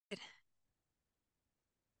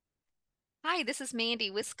Hi, this is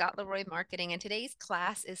Mandy with Scott Leroy Marketing, and today's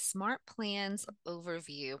class is SmartPlans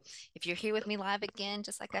Overview. If you're here with me live again,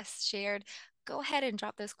 just like I shared, go ahead and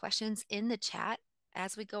drop those questions in the chat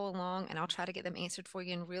as we go along, and I'll try to get them answered for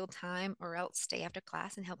you in real time, or else stay after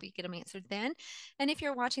class and help you get them answered then. And if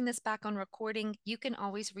you're watching this back on recording, you can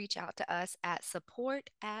always reach out to us at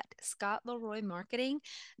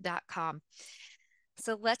support@scottleroymarketing.com.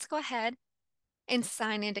 So let's go ahead and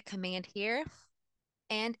sign into Command here.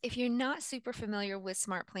 And if you're not super familiar with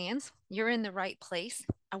SmartPlans, you're in the right place.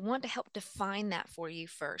 I want to help define that for you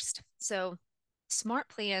first. So,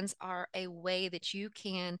 SmartPlans are a way that you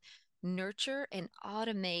can nurture and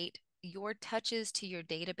automate your touches to your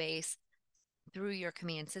database through your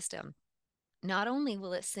command system. Not only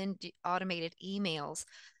will it send automated emails,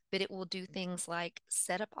 but it will do things like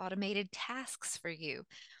set up automated tasks for you,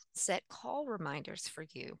 set call reminders for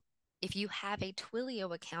you. If you have a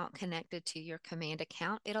Twilio account connected to your command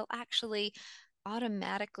account, it'll actually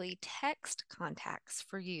automatically text contacts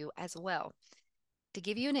for you as well. To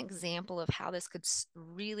give you an example of how this could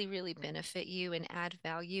really, really benefit you and add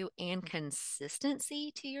value and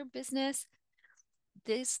consistency to your business,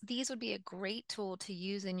 these would be a great tool to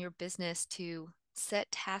use in your business to set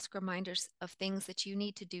task reminders of things that you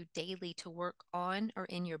need to do daily to work on or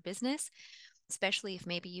in your business, especially if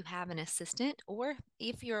maybe you have an assistant or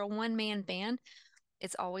if you're a one-man band.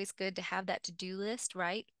 It's always good to have that to-do list,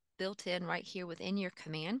 right? Built in right here within your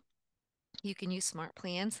command. You can use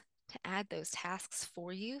SmartPlans to add those tasks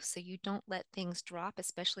for you so you don't let things drop,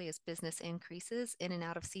 especially as business increases in and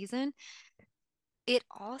out of season. It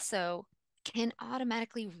also can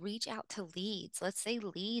automatically reach out to leads. Let's say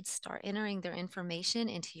leads start entering their information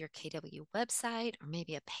into your KW website or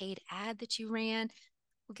maybe a paid ad that you ran.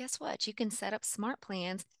 Well, guess what? You can set up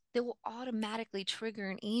SmartPlans that will automatically trigger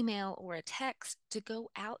an email or a text to go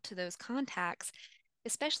out to those contacts,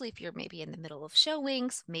 especially if you're maybe in the middle of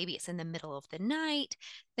showings, maybe it's in the middle of the night,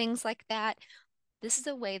 things like that. This is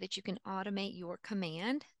a way that you can automate your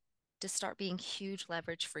command to start being huge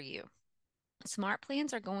leverage for you.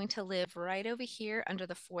 SmartPlans are going to live right over here under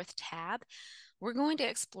the fourth tab. We're going to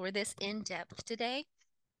explore this in depth today.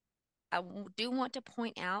 I do want to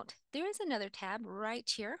point out there is another tab right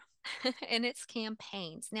here, and it's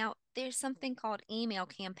campaigns. Now, there's something called email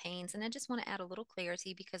campaigns, and I just want to add a little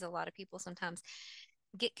clarity because a lot of people sometimes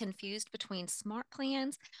get confused between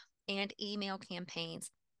SmartPlans and email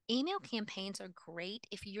campaigns. Email campaigns are great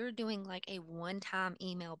if you're doing like a one-time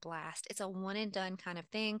email blast. It's a one and done kind of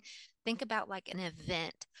thing. Think about like an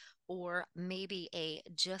event or maybe a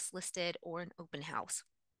just listed or an open house.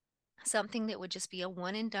 Something that would just be a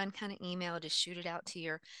one and done kind of email, just shoot it out to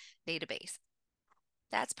your database.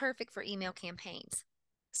 That's perfect for email campaigns.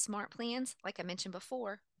 SmartPlans, like I mentioned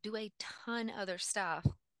before, do a ton other stuff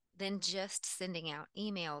than just sending out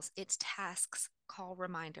emails. It's tasks, call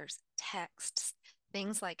reminders, texts,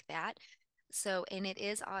 things like that. So, and it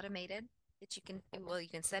is automated that you can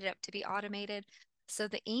set it up to be automated. So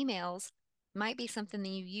the emails might be something that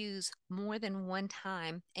you use more than one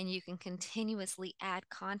time and you can continuously add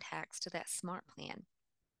contacts to that smart plan.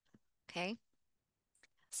 Okay.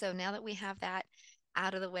 So now that we have that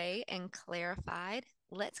out of the way and clarified,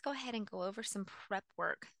 let's go ahead and go over some prep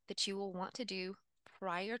work that you will want to do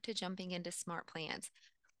prior to jumping into SmartPlans.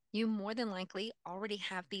 You more than likely already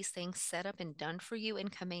have these things set up and done for you in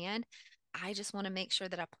command. I just want to make sure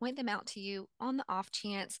that I point them out to you on the off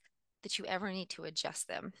chance that you ever need to adjust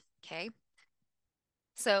them. Okay.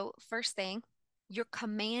 So, first thing, your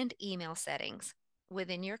command email settings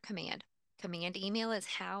within your command. Command email is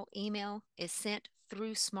how email is sent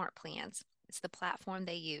through SmartPlans. It's the platform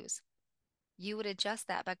they use. You would adjust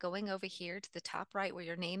that by going over here to the top right where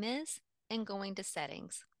your name is and going to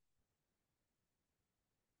settings.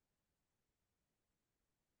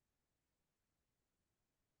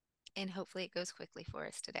 And hopefully it goes quickly for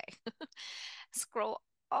us today. Scroll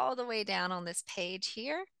all the way down on this page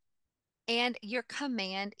here, and your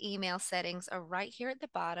command email settings are right here at the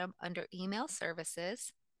bottom under email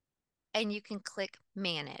services, and you can click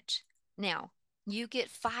manage. Now, you get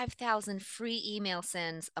 5,000 free email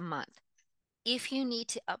sends a month. If you need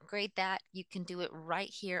to upgrade that, you can do it right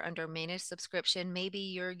here under manage subscription. Maybe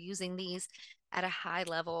you're using these at a high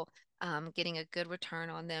level, getting a good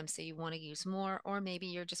return on them, so you want to use more, or maybe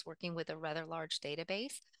you're just working with a rather large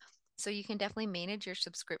database. So you can definitely manage your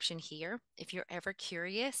subscription here. If you're ever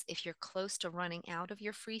curious, if you're close to running out of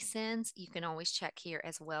your free sends, you can always check here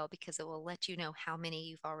as well because it will let you know how many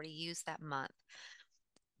you've already used that month.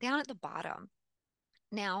 Down at the bottom,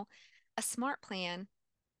 now a smart plan,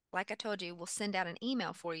 like I told you, will send out an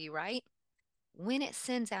email for you, right? When it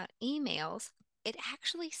sends out emails, it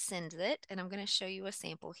actually sends it, and I'm going to show you a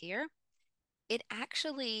sample here. it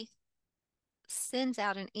actually sends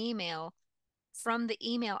out an email from the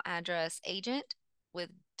email address agent with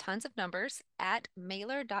tons of numbers at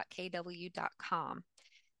mailer.kw.com.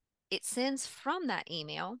 It sends from that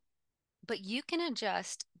email, but you can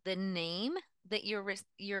adjust the name that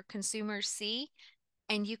your consumers see,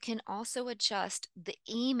 and you can also adjust the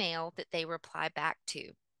email that they reply back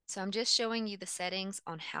to. So I'm just showing you the settings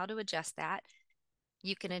on how to adjust that.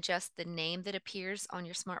 You can adjust the name that appears on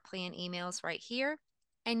your SmartPlan emails right here,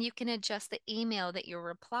 and you can adjust the email that your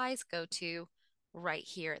replies go to right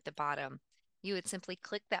here at the bottom. You would simply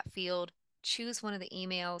click that field, choose one of the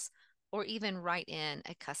emails, or even write in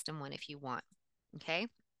a custom one if you want. Okay,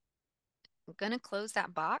 I'm going to close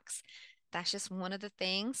that box. That's just one of the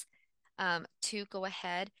things to go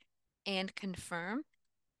ahead and confirm.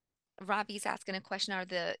 Robbie's asking a question, are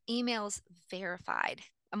the emails verified?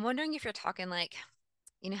 I'm wondering if you're talking like,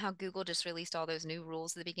 you know how Google just released all those new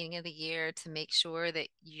rules at the beginning of the year to make sure that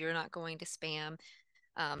you're not going to spam?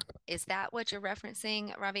 Is that what you're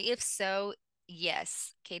referencing, Robbie? If so,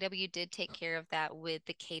 yes, KW did take care of that with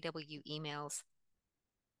the KW emails.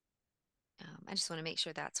 I just want to make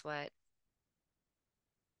sure that's what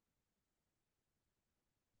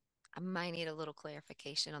I might need a little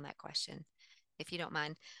clarification on that question, if you don't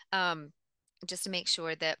mind, just to make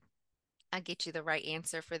sure that I get you the right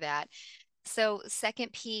answer for that. So,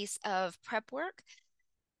 second piece of prep work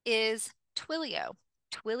is Twilio.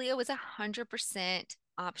 Twilio is 100%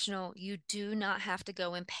 optional. You do not have to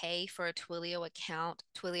go and pay for a Twilio account.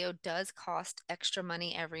 Twilio does cost extra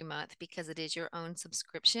money every month because it is your own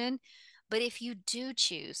subscription. But if you do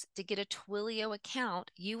choose to get a Twilio account,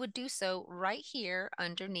 you would do so right here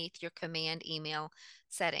underneath your command email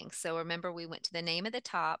settings. So remember, we went to the name at the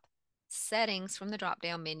top, settings from the drop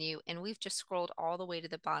down menu, and we've just scrolled all the way to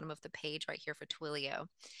the bottom of the page right here for Twilio.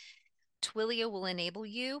 Twilio will enable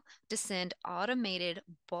you to send automated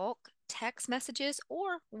bulk text messages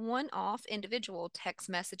or one-off individual text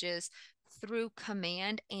messages through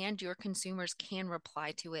command, and your consumers can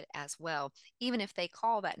reply to it as well. Even if they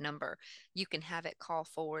call that number, you can have it call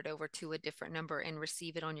forward over to a different number and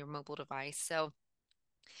receive it on your mobile device. So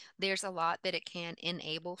there's a lot that it can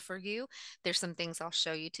enable for you. There's some things I'll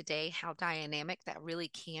show you today how dynamic that really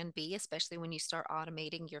can be, especially when you start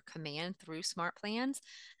automating your command through SmartPlans.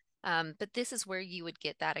 But this is where you would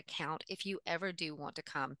get that account if you ever do want to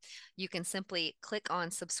come. You can simply click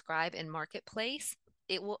on subscribe in Marketplace.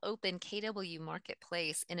 It will open KW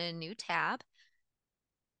Marketplace in a new tab.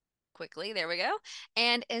 Quickly, there we go.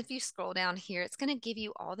 And if you scroll down here, it's going to give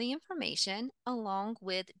you all the information along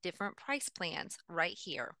with different price plans right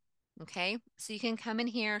here. Okay, so you can come in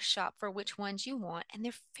here, shop for which ones you want, and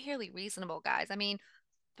they're fairly reasonable, guys. I mean,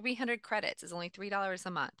 300 credits is only $3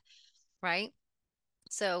 a month, right?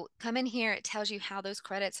 So come in here, it tells you how those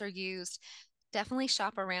credits are used. Definitely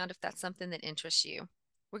shop around if that's something that interests you.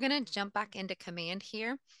 We're going to jump back into command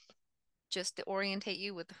here just to orientate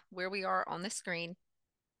you with where we are on the screen.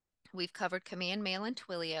 We've covered command mail and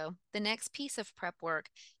Twilio. The next piece of prep work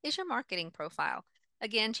is your marketing profile.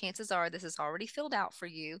 Again, chances are this is already filled out for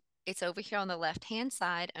you. It's over here on the left-hand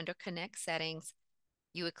side under Connect Settings.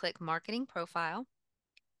 You would click Marketing Profile,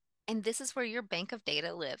 and this is where your bank of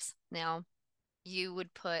data lives. Now, you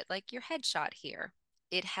would put like your headshot here.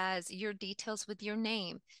 It has your details with your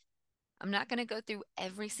name. I'm not going to go through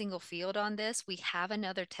every single field on this. We have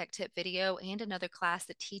another tech tip video and another class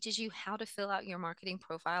that teaches you how to fill out your marketing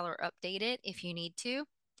profile or update it if you need to.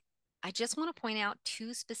 I just want to point out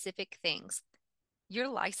two specific things. Your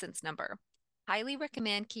license number. Highly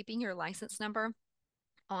recommend keeping your license number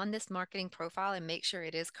on this marketing profile and make sure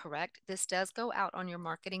it is correct. This does go out on your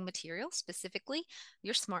marketing materials, specifically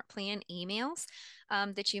your SmartPlan emails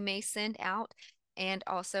that you may send out, and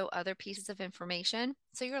also other pieces of information.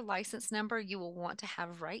 So your license number you will want to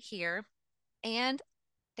have right here, and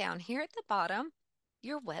down here at the bottom,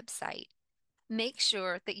 your website. Make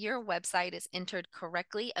sure that your website is entered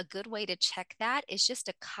correctly. A good way to check that is just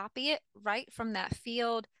to copy it right from that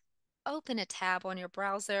field, open a tab on your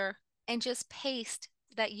browser, and just paste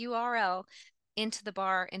that URL into the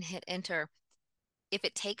bar and hit enter. If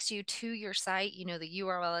it takes you to your site, you know the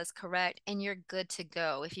URL is correct and you're good to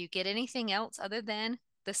go. If you get anything else other than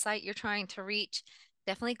the site you're trying to reach,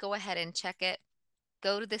 definitely go ahead and check it.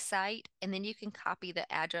 Go to the site, and then you can copy the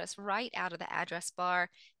address right out of the address bar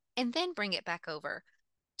and then bring it back over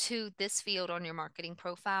to this field on your marketing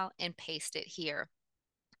profile and paste it here.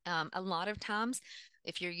 A lot of times,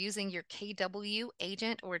 if you're using your KW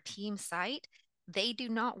agent or team site, they do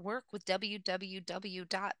not work with www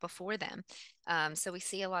dot before them. So we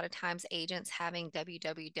see a lot of times agents having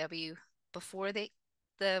www before the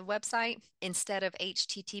website instead of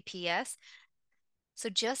HTTPS. So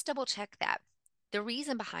just double check that. The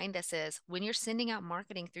reason behind this is when you're sending out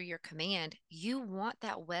marketing through your command, you want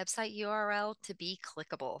that website URL to be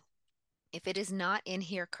clickable. If it is not in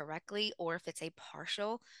here correctly, or if it's a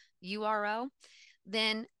partial URL,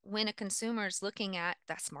 then when a consumer is looking at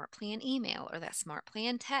that smart plan email or that smart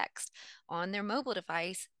plan text on their mobile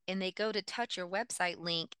device and they go to touch your website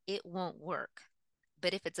link, it won't work.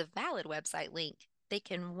 But if it's a valid website link, they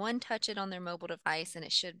can one touch it on their mobile device and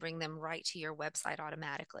it should bring them right to your website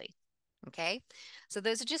automatically. Okay, so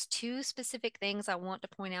those are just two specific things I want to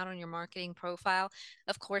point out on your marketing profile.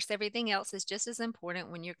 Of course, everything else is just as important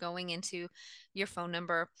when you're going into your phone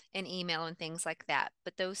number and email and things like that.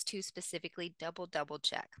 But those two specifically, double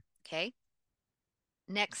check. Okay,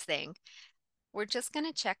 next thing, we're just going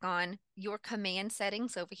to check on your command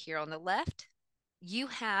settings over here on the left. You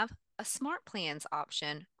have a Smart Plans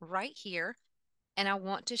option right here, and I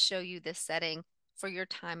want to show you this setting for your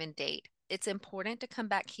time and date. It's important to come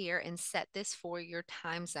back here and set this for your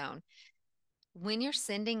time zone. When you're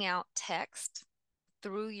sending out text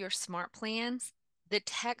through your Smart Plans, the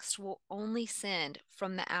text will only send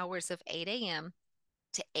from the hours of 8 a.m.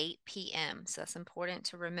 to 8 p.m. So that's important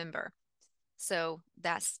to remember. So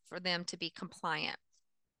that's for them to be compliant.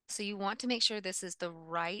 So you want to make sure this is the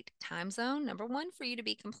right time zone, number one, for you to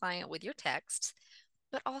be compliant with your texts,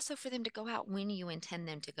 but also for them to go out when you intend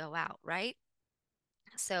them to go out, right?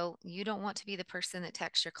 So you don't want to be the person that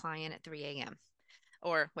texts your client at 3 a.m.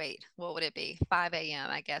 Or wait, what would it be? 5 a.m.,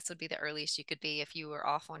 I guess, would be the earliest you could be if you were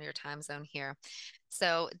off on your time zone here.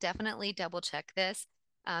 So definitely double check this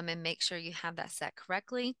and make sure you have that set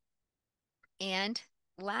correctly. And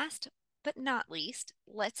last but not least,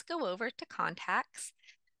 let's go over to contacts.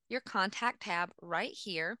 Your contact tab right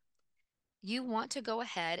here, you want to go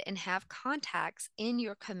ahead and have contacts in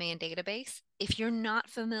your command database. If you're not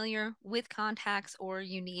familiar with contacts or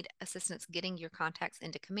you need assistance getting your contacts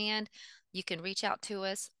into command, you can reach out to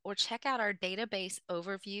us or check out our database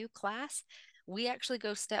overview class. We actually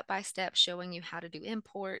go step by step showing you how to do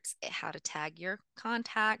imports, how to tag your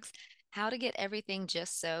contacts, how to get everything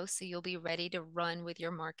just so you'll be ready to run with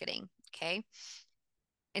your marketing. Okay.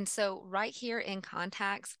 And so right here in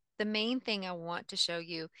contacts, the main thing I want to show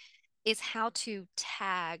you is how to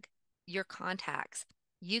tag your contacts.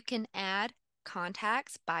 You can add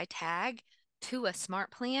contacts by tag to a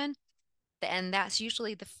smart plan, and that's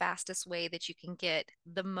usually the fastest way that you can get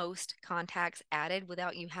the most contacts added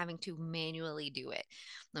without you having to manually do it.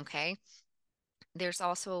 Okay. There's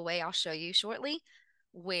also a way I'll show you shortly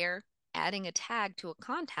where adding a tag to a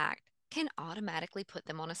contact can automatically put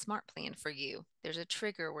them on a smart plan for you. There's a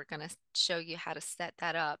trigger. We're going to show you how to set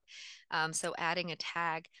that up. So adding a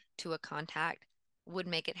tag to a contact would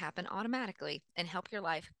make it happen automatically and help your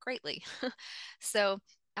life greatly. So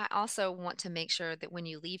I also want to make sure that when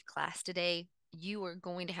you leave class today, you are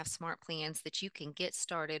going to have smart plans that you can get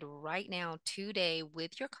started right now today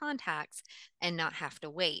with your contacts and not have to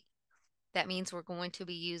wait. That means we're going to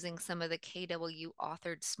be using some of the KW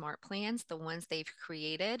authored smart plans, the ones they've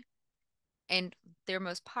created. And their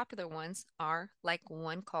most popular ones are like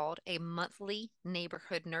one called a monthly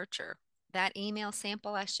neighborhood nurture. That email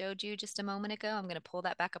sample I showed you just a moment ago, I'm going to pull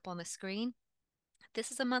that back up on the screen.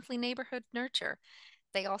 This is a monthly neighborhood nurture.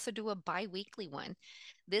 They also do a bi-weekly one.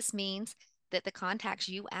 This means that the contacts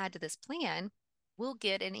you add to this plan will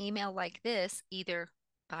get an email like this either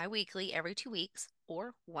bi-weekly every 2 weeks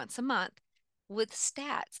or once a month with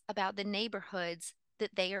stats about the neighborhoods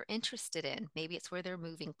that they are interested in. Maybe it's where they're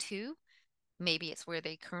moving to. Maybe it's where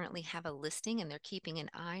they currently have a listing and they're keeping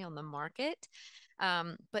an eye on the market.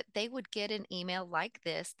 But they would get an email like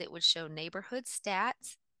this that would show neighborhood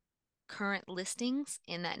stats, current listings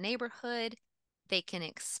in that neighborhood. They can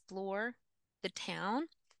explore the town.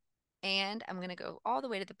 And I'm going to go all the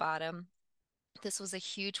way to the bottom. This was a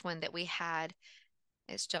huge one that we had.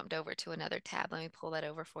 It's jumped over to another tab. Let me pull that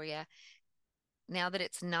over for you. Now that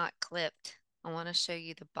it's not clipped, I want to show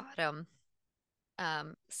you the bottom.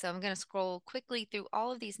 So I'm going to scroll quickly through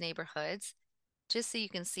all of these neighborhoods just so you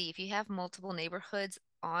can see if you have multiple neighborhoods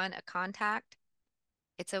on a contact,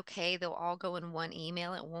 it's okay. They'll all go in one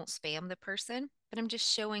email. It won't spam the person, but I'm just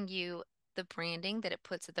showing you the branding that it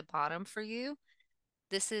puts at the bottom for you.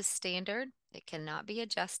 This is standard. It cannot be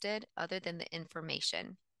adjusted other than the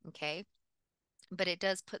information. Okay. But it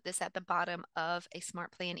does put this at the bottom of a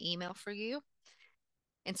smart plan email for you.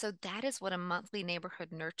 And so that is what a monthly neighborhood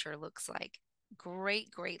nurture looks like. Great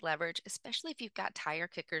leverage, especially if you've got tire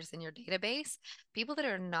kickers in your database, people that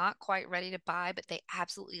are not quite ready to buy, but they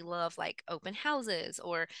absolutely love like open houses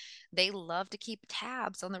or they love to keep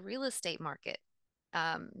tabs on the real estate market.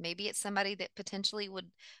 Maybe it's somebody that potentially would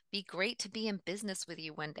be great to be in business with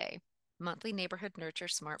you one day. Monthly Neighborhood Nurture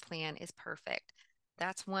Smart Plan is perfect.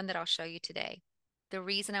 That's one that I'll show you today. The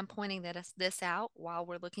reason I'm pointing this out while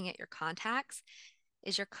we're looking at your contacts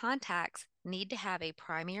is your contacts need to have a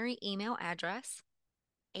primary email address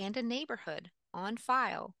and a neighborhood on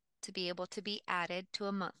file to be able to be added to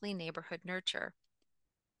a monthly neighborhood nurture.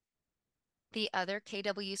 The other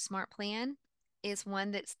KW Smart Plan is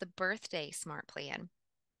one that's the birthday Smart Plan.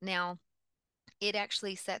 Now, it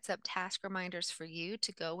actually sets up task reminders for you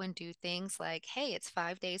to go and do things like, hey, it's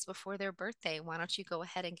 5 days before their birthday. Why don't you go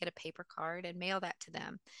ahead and get a paper card and mail that to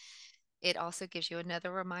them? It also gives you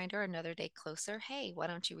another reminder, another day closer. Hey, why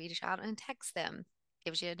don't you reach out and text them?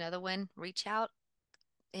 Gives you another one, reach out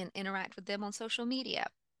and interact with them on social media.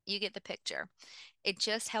 You get the picture. It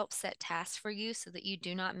just helps set tasks for you so that you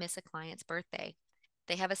do not miss a client's birthday.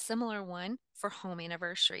 They have a similar one for home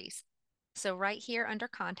anniversaries. So right here under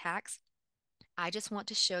contacts, I just want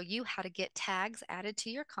to show you how to get tags added to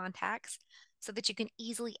your contacts so that you can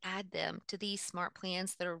easily add them to these smart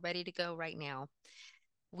plans that are ready to go right now.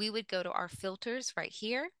 We would go to our filters right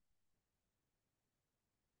here.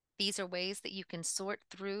 These are ways that you can sort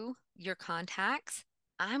through your contacts.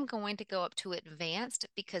 I'm going to go up to advanced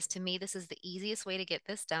because to me, this is the easiest way to get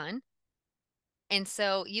this done. And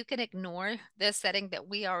so you can ignore the setting that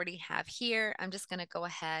we already have here. I'm just going to go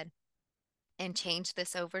ahead and change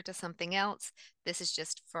this over to something else. This is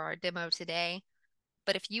just for our demo today.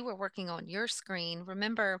 But if you were working on your screen,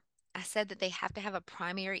 remember I said that they have to have a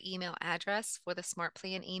primary email address for the Smart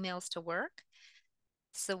Plan emails to work.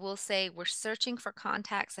 So we'll say we're searching for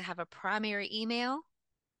contacts that have a primary email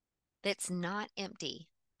that's not empty.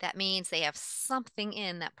 That means they have something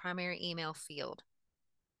in that primary email field.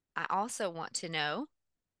 I also want to know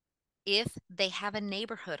if they have a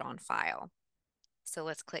neighborhood on file. So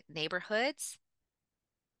let's click neighborhoods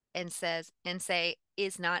and say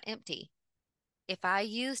is not empty. If I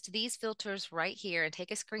used these filters right here, and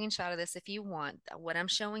take a screenshot of this if you want, what I'm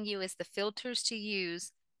showing you is the filters to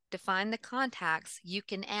use to find the contacts you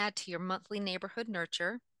can add to your monthly neighborhood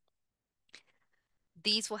nurture.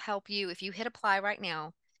 These will help you. If you hit apply right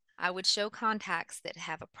now, I would show contacts that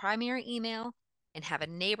have a primary email and have a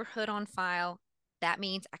neighborhood on file. That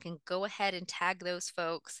means I can go ahead and tag those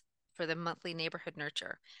folks for the monthly neighborhood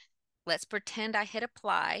nurture. Let's pretend I hit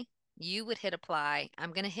apply. You would hit apply.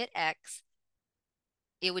 I'm going to hit X.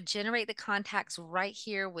 It would generate the contacts right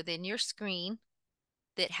here within your screen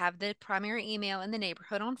that have the primary email and the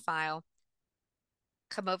neighborhood on file.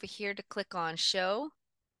 Come over here to click on show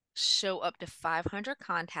up to 500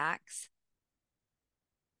 contacts.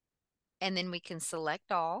 And then we can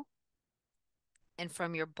select all. And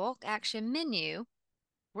from your bulk action menu,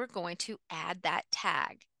 we're going to add that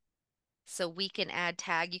tag. So we can add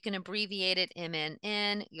tag, you can abbreviate it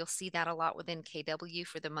MNN. You'll see that a lot within KW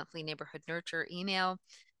for the monthly neighborhood nurture email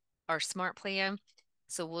or smart plan.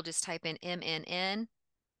 So we'll just type in MNN,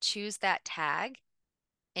 choose that tag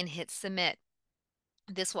and hit submit.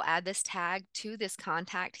 This will add this tag to this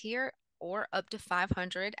contact here or up to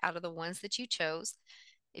 500 out of the ones that you chose.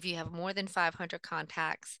 If you have more than 500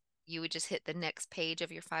 contacts, you would just hit the next page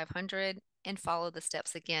of your 500 and follow the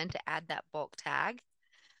steps again to add that bulk tag.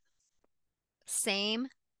 Same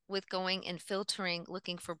with going and filtering,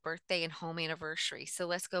 looking for birthday and home anniversary. So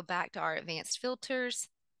let's go back to our advanced filters.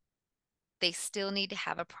 They still need to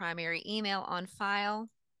have a primary email on file.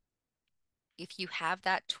 If you have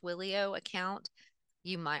that Twilio account,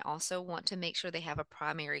 you might also want to make sure they have a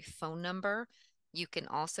primary phone number. You can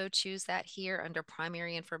also choose that here under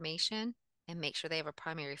primary information and make sure they have a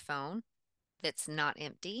primary phone that's not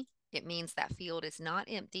empty. It means that field is not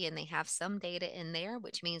empty and they have some data in there,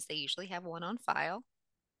 which means they usually have one on file.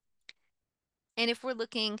 And if we're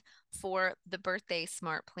looking for the birthday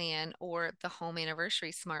smart plan or the home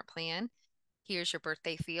anniversary smart plan, here's your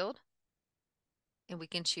birthday field. And we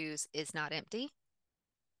can choose is not empty,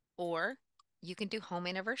 or you can do home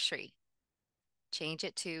anniversary. Change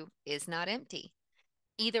it to is not empty.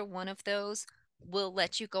 Either one of those will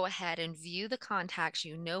let you go ahead and view the contacts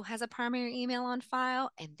you know has a primary email on file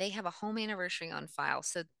and they have a home anniversary on file.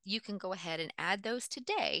 So you can go ahead and add those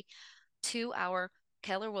today to our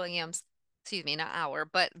Keller Williams, excuse me, not our,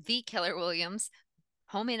 but the Keller Williams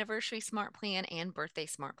home anniversary smart plan and birthday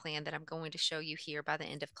smart plan that I'm going to show you here by the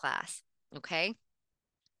end of class. Okay.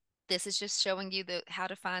 This is just showing you how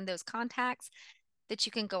to find those contacts that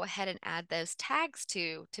you can go ahead and add those tags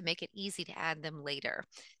to make it easy to add them later.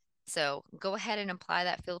 So go ahead and apply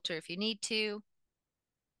that filter if you need to.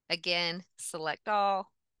 Again, select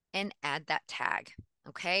all and add that tag.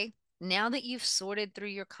 Okay. Now that you've sorted through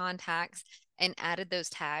your contacts and added those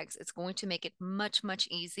tags, it's going to make it much, much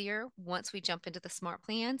easier once we jump into the smart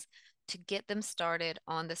plans to get them started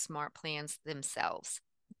on the smart plans themselves.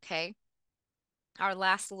 Okay. Our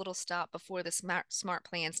last little stop before the smart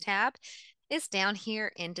plans tab is down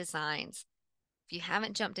here in designs. If you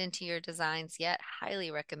haven't jumped into your designs yet,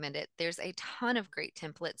 highly recommend it. There's a ton of great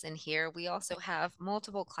templates in here. We also have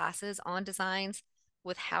multiple classes on designs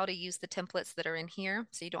with how to use the templates that are in here,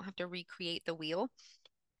 so you don't have to recreate the wheel.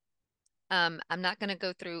 I'm not going to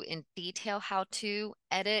go through in detail how to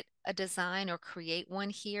edit a design or create one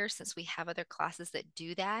here since we have other classes that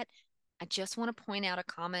do that. I just want to point out a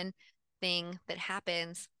common thing that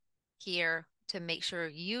happens here to make sure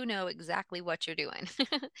you know exactly what you're doing.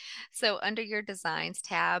 So under your designs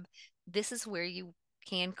tab, this is where you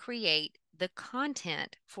can create the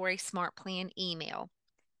content for a smart plan email.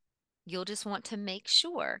 You'll just want to make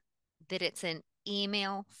sure that it's an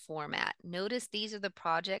email format. Notice these are the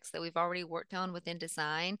projects that we've already worked on within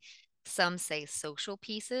design. Some say social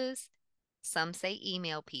pieces, some say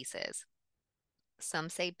email pieces, some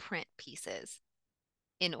say print pieces.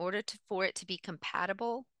 In order for it to be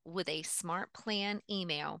compatible with a smart plan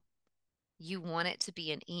email, you want it to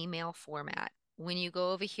be an email format. When you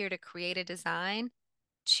go over here to create a design,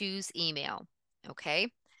 choose email,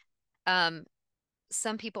 okay? Um,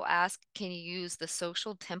 some people ask, can you use the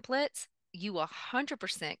social templates? You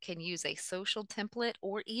 100% can use a social template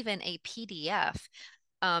or even a PDF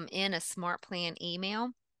in a smart plan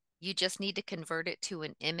email. You just need to convert it to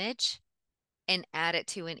an image and add it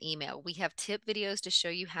to an email. We have tip videos to show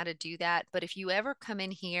you how to do that. But if you ever come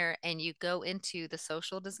in here and you go into the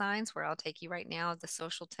social designs, where I'll take you right now, the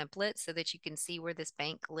social template, so that you can see where this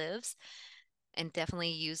bank lives and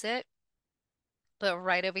definitely use it. But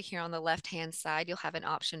right over here on the left-hand side, you'll have an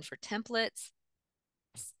option for templates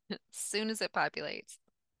as soon as it populates.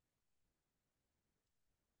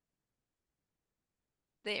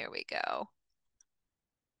 There we go.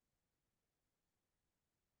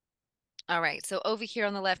 All right, so over here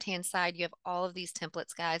on the left-hand side, you have all of these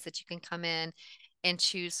templates, guys, that you can come in and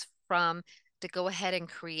choose from to go ahead and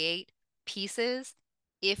create pieces.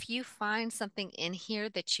 If you find something in here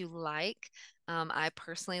that you like, I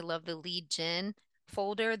personally love the lead gen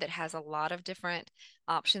folder that has a lot of different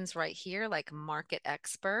options right here, like market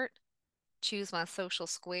expert, choose my social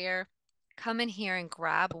square, come in here and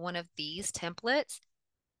grab one of these templates.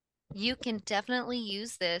 You can definitely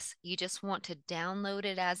use this. You just want to download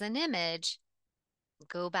it as an image,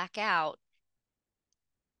 go back out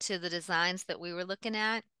to the designs that we were looking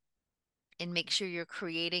at and make sure you're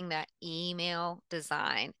creating that email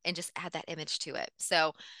design and just add that image to it.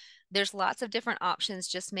 So there's lots of different options.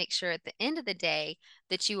 Just make sure at the end of the day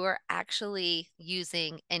that you are actually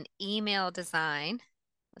using an email design.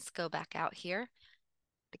 Let's go back out here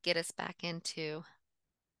to get us back into,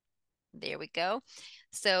 there we go.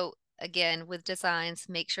 So again, with designs,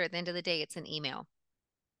 make sure at the end of the day it's an email.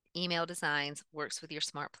 Email designs works with your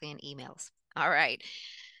smart plan emails. All right.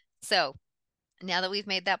 So now that we've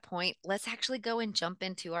made that point, let's actually go and jump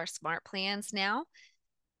into our smart plans now.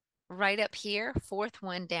 Right up here, fourth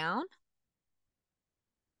one down,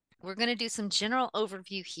 we're going to do some general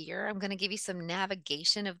overview here. I'm going to give you some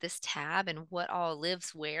navigation of this tab and what all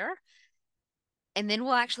lives where. And then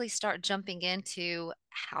we'll actually start jumping into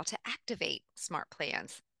how to activate smart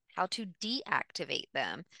plans, how to deactivate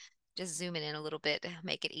them. Just zooming in a little bit to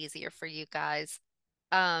make it easier for you guys.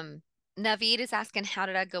 Naveed is asking, how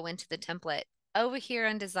did I go into the template? Over here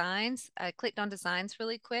on designs, I clicked on designs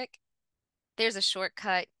really quick. There's a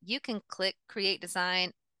shortcut. You can click create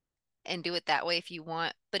design and do it that way if you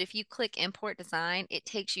want. But if you click import design, it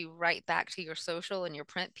takes you right back to your social and your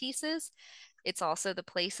print pieces. It's also the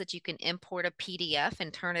place that you can import a PDF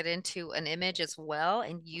and turn it into an image as well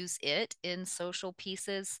and use it in social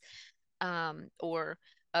pieces or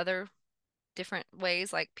other different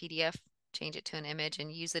ways like PDF, change it to an image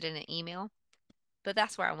and use it in an email. But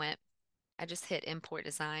that's where I went. I just hit import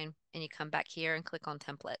design and you come back here and click on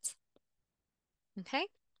templates. Okay.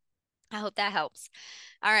 I hope that helps.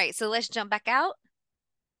 All right. So let's jump back out.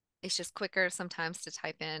 It's just quicker sometimes to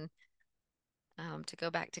type in to go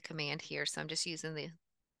back to command here. So I'm just using the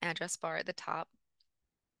address bar at the top.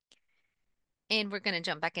 And we're going to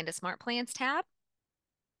jump back into Smart Plans tab.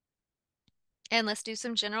 And let's do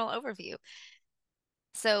some general overview.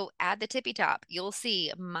 So at the tippy top, you'll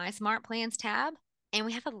see My Smart Plans tab, and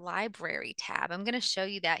we have a library tab. I'm going to show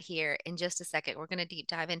you that here in just a second. We're going to deep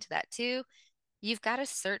dive into that too. You've got a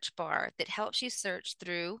search bar that helps you search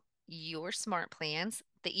through your smart plans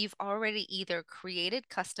that you've already either created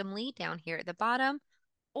customly down here at the bottom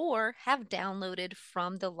or have downloaded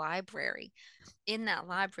from the library. In that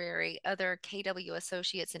library, other KW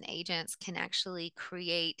associates and agents can actually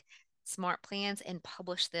create smart plans and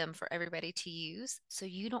publish them for everybody to use so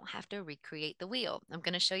you don't have to recreate the wheel. I'm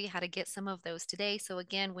going to show you how to get some of those today. So,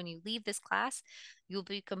 again, when you leave this class, you'll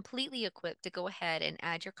be completely equipped to go ahead and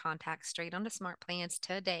add your contacts straight onto smart plans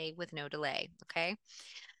today with no delay. Okay.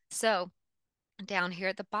 So, down here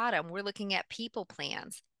at the bottom, we're looking at people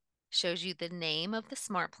plans. Shows you the name of the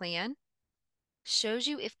smart plan, shows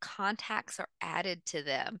you if contacts are added to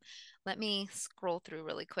them. Let me scroll through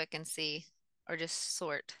really quick and see, or just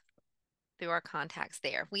sort through our contacts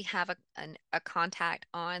there. We have a contact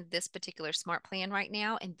on this particular smart plan right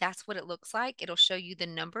now, and that's what it looks like. It'll show you the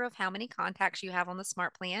number of how many contacts you have on the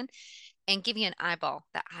smart plan and give you an eyeball.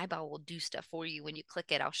 That eyeball will do stuff for you when you click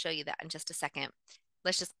it. I'll show you that in just a second.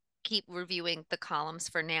 Let's just keep reviewing the columns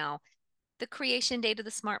for now. The creation date of the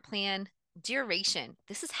smart plan, duration.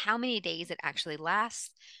 This is how many days it actually lasts.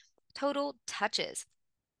 Total touches.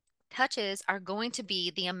 Touches are going to be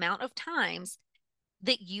the amount of times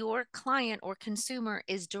that your client or consumer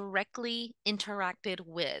is directly interacted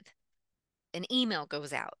with. An email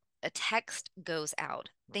goes out, a text goes out.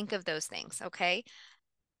 Think of those things, okay?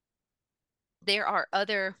 There are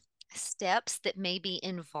other steps that may be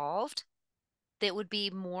involved that would be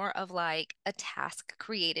more of like a task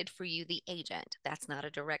created for you, the agent. That's not a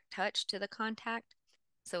direct touch to the contact.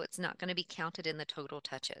 So it's not going to be counted in the total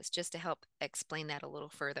touches, just to help explain that a little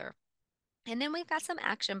further. And then we've got some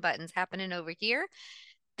action buttons happening over here.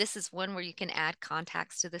 This is one where you can add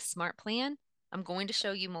contacts to this smart plan. I'm going to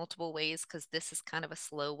show you multiple ways because this is kind of a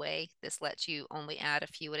slow way. This lets you only add a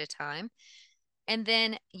few at a time. And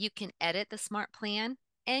then you can edit the smart plan.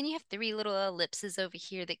 And you have 3 little ellipses over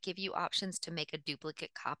here that give you options to make a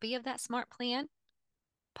duplicate copy of that smart plan.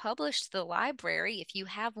 Publish to the library. If you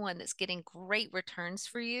have one that's getting great returns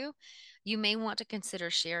for you, you may want to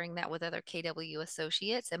consider sharing that with other KW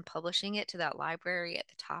associates and publishing it to that library at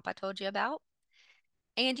the top I told you about.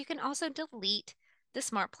 And you can also delete the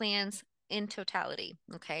smart plans in totality.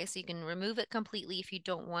 Okay, so you can remove it completely if you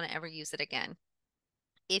don't want to ever use it again.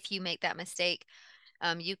 If you make that mistake,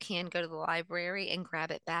 you can go to the library and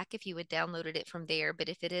grab it back if you had downloaded it from there. But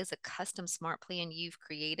if it is a custom smart plan you've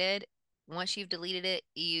created, once you've deleted it,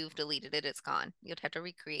 you've deleted it. It's gone. You'll have to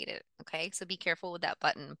recreate it. Okay, so be careful with that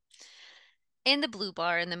button. And the blue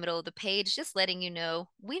bar in the middle of the page, just letting you know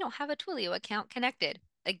we don't have a Twilio account connected.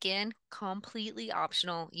 Again, completely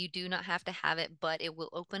optional. You do not have to have it, but it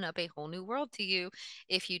will open up a whole new world to you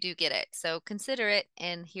if you do get it. So consider it.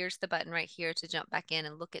 And here's the button right here to jump back in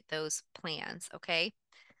and look at those plans. Okay.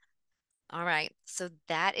 All right. So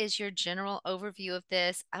that is your general overview of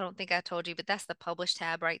this. I don't think I told you, but that's the publish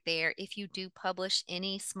tab right there. If you do publish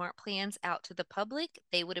any smart plans out to the public,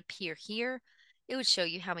 they would appear here. It would show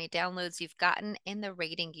you how many downloads you've gotten and the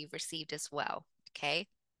rating you've received as well. Okay.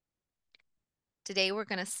 Today, we're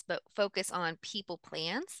going to focus on people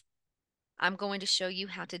plans. I'm going to show you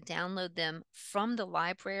how to download them from the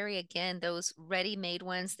library. Again, those ready-made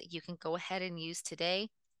ones that you can go ahead and use today.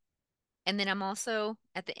 And then I'm also,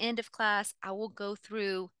 at the end of class, I will go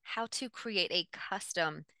through how to create a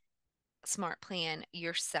custom smart plan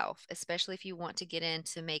yourself, especially if you want to get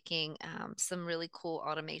into making some really cool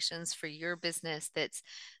automations for your business that's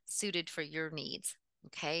suited for your needs.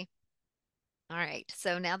 Okay. All right.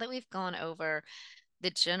 So now that we've gone over the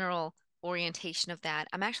general orientation of that,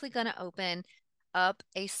 I'm actually going to open up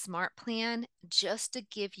a smart plan just to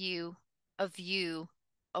give you a view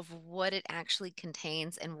of what it actually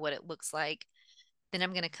contains and what it looks like. Then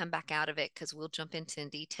I'm going to come back out of it because we'll jump into in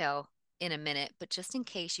detail in a minute. But just in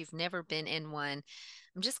case you've never been in one,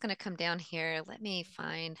 I'm just going to come down here. Let me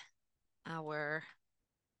find our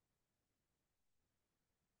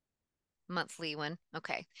monthly one.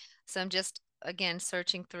 Okay. So I'm just, again,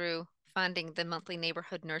 searching through finding the monthly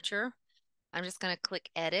neighborhood nurture. I'm just going to click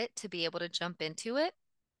edit to be able to jump into it.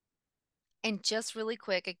 And just really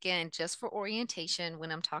quick, again, just for orientation,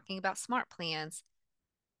 when I'm talking about smart plans,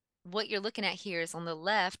 what you're looking at here is on the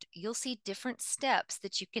left, you'll see different steps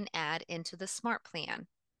that you can add into the smart plan.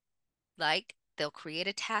 Like they'll create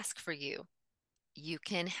a task for you. You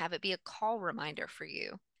can have it be a call reminder for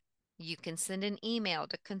you. You can send an email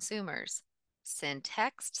to consumers, send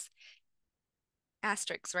texts,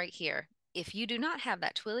 asterisks right here. If you do not have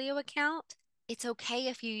that Twilio account, it's okay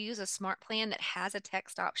if you use a smart plan that has a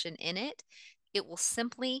text option in it. It will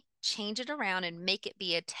simply change it around and make it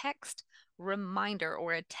be a text reminder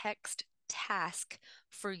or a text task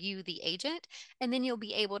for you, the agent, and then you'll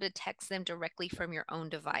be able to text them directly from your own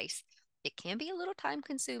device. It can be a little time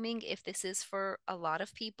consuming if this is for a lot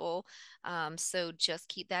of people. So just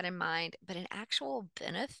keep that in mind. But an actual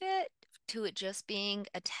benefit to it just being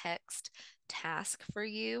a text task for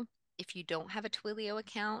you, if you don't have a Twilio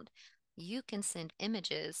account, you can send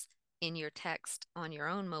images in your text on your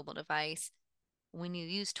own mobile device, when you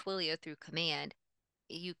use Twilio through command,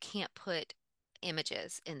 you can't put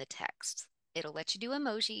images in the text. It'll let you do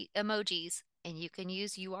emojis and you can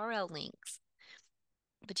use URL links,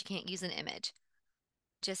 but you can't use an image.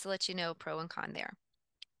 Just to let you know, pro and con there.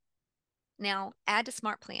 Now, add to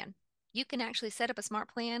Smart Plan. You can actually set up a Smart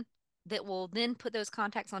Plan that will then put those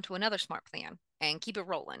contacts onto another Smart Plan and keep it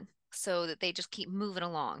rolling so that they just keep moving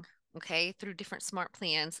along, okay, through different Smart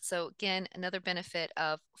Plans. So again, another benefit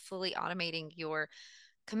of fully automating your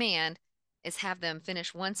command is have them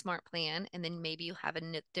finish one Smart Plan, and then maybe you have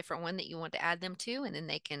a different one that you want to add them to, and then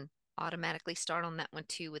they can automatically start on that one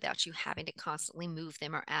too without you having to constantly move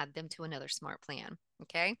them or add them to another Smart Plan,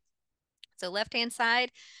 okay? So left-hand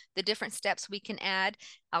side, the different steps we can add.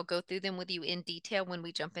 I'll go through them with you in detail when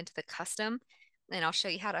we jump into the custom, and I'll show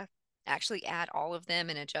you how to actually add all of them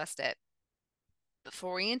and adjust it. But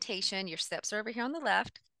for orientation, your steps are over here on the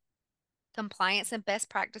left. Compliance and best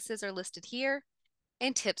practices are listed here,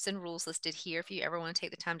 and tips and rules listed here. If you ever want to take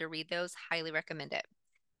the time to read those, highly recommend it.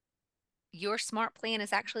 Your smart plan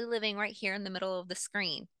is actually living right here in the middle of the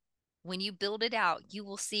screen. When you build it out, you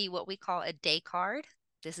will see what we call a day card.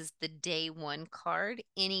 This is the day one card.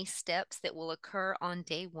 Any steps that will occur on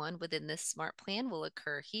day one within this smart plan will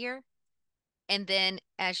occur here. And then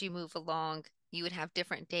as you move along, you would have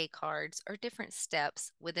different day cards or different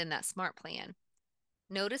steps within that smart plan.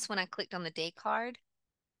 Notice when I clicked on the day card,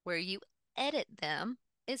 where you edit them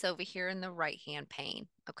is over here in the right-hand pane,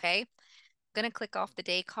 okay? I'm going to click off the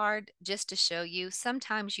day card just to show you.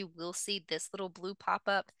 Sometimes you will see this little blue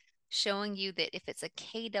pop-up showing you that if it's a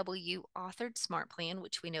KW authored smart plan,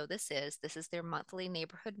 which we know this is their monthly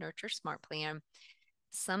neighborhood nurture smart plan,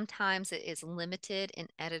 sometimes it is limited in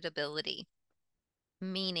editability,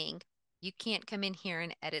 meaning you can't come in here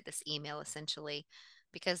and edit this email essentially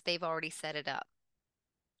because they've already set it up.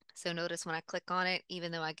 So notice when I click on it,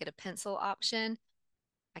 even though I get a pencil option,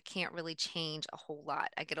 I can't really change a whole lot.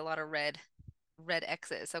 I get a lot of red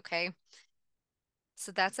X's, okay?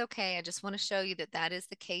 So that's okay. I just want to show you that that is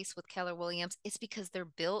the case with Keller Williams. It's because they're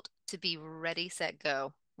built to be ready, set,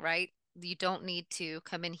 go, right? You don't need to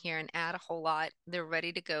come in here and add a whole lot. They're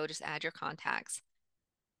ready to go. Just add your contacts.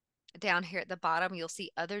 Down here at the bottom, you'll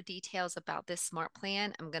see other details about this smart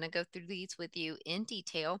plan. I'm going to go through these with you in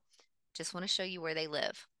detail. Just want to show you where they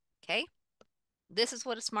live, okay? This is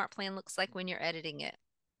what a smart plan looks like when you're editing it.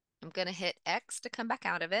 I'm going to hit X to come back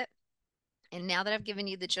out of it. And now that I've given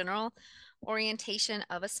you the general orientation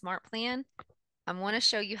of a smart plan, I want to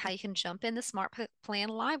show you how you can jump in the smart plan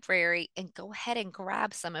library and go ahead and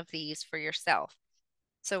grab some of these for yourself.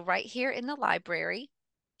 So right here in the library,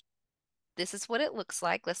 this is what it looks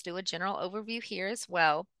like. Let's do a general overview here as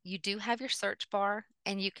well. You do have your search bar,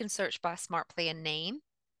 and you can search by smart plan name,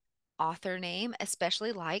 author name,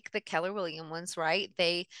 especially like the Keller Williams ones, right?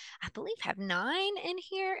 They, I believe, have 9 in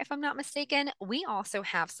here, if I'm not mistaken. We also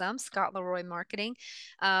have some, Scott Leroy Marketing.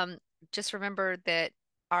 Just remember that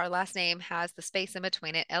our last name has the space in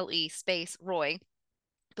between it, LE space Roy.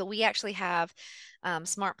 But we actually have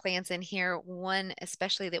smart plans in here. One,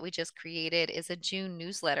 especially that we just created, is a June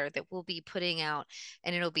newsletter that we'll be putting out,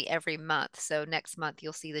 and it'll be every month. So next month,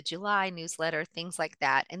 you'll see the July newsletter, things like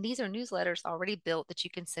that. And these are newsletters already built that you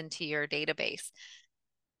can send to your database.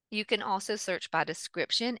 You can also search by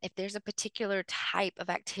description if there's a particular type of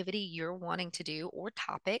activity you're wanting to do or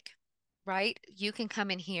topic, right? You can come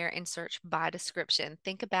in here and search by description.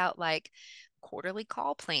 Think about like quarterly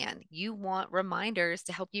call plan. You want reminders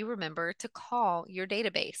to help you remember to call your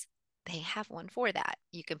database. They have one for that.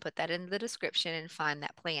 You can put that in the description and find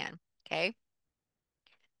that plan. Okay.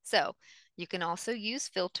 So you can also use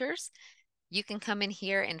filters. You can come in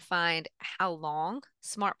here and find how long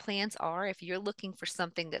smart plans are. If you're looking for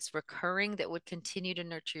something that's recurring that would continue to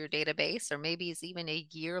nurture your database, or maybe is even a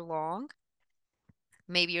year long.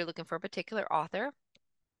 Maybe you're looking for a particular author.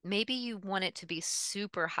 Maybe you want it to be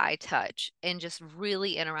super high touch and just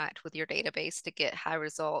really interact with your database to get high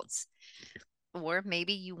results. Or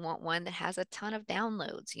maybe you want one that has a ton of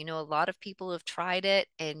downloads. You know, a lot of people have tried it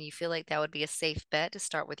and you feel like that would be a safe bet to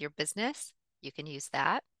start with your business. You can use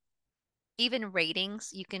that. Even ratings,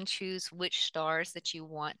 you can choose which stars that you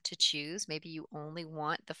want to choose. Maybe you only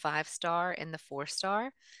want the 5-star and the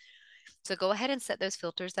 4-star. So go ahead and set those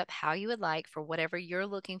filters up how you would like for whatever you're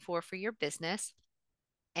looking for your business.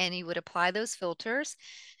 And you would apply those filters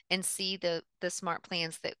and see the smart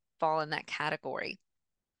plans that fall in that category.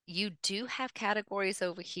 You do have categories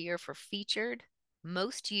over here for featured,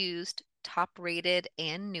 most used, top rated,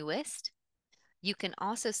 and newest. You can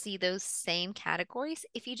also see those same categories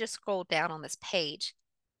if you just scroll down on this page.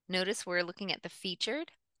 Notice we're looking at the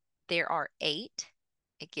featured. There are 8,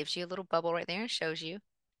 It gives you a little bubble right there and shows you.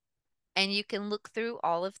 And you can look through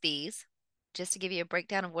all of these. Just to give you a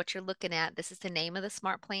breakdown of what you're looking at, this is the name of the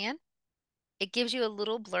Smart Plan. It gives you a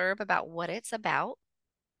little blurb about what it's about.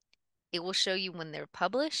 It will show you when they're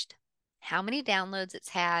published, how many downloads it's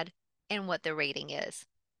had, and what the rating is.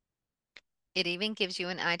 It even gives you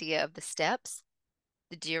an idea of the steps,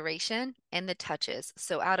 the duration, and the touches.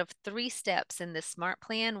 So out of 3 steps in this Smart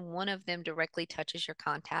Plan, one of them directly touches your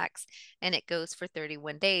contacts, and it goes for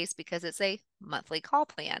 31 days because it's a monthly call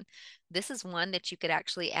plan. This is one that you could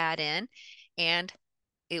actually add in, and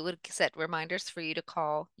it would set reminders for you to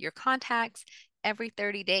call your contacts every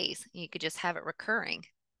 30 days. You could just have it recurring.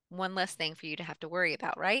 One less thing for you to have to worry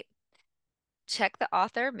about, right? Check the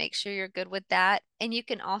author, make sure you're good with that. And you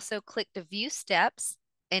can also click to view steps,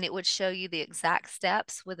 and it would show you the exact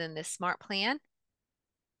steps within this Smart Plan.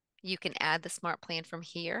 You can add the Smart Plan from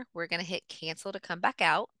here. We're going to hit cancel to come back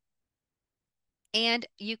out. And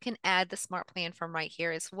you can add the Smart Plan from right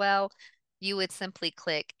here as well. You would simply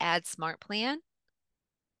click add Smart Plan.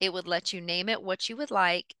 It would let you name it what you would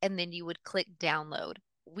like, and then you would click download.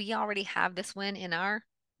 We already have this one in our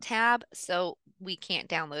tab, so we can't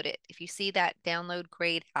download it. If you see that download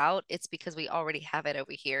grayed out, it's because we already have it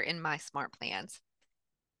over here in my Smart Plans.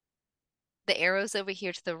 The arrows over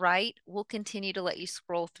here to the right will continue to let you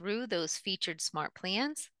scroll through those featured Smart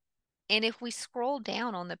Plans. And if we scroll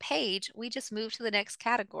down on the page, we just move to the next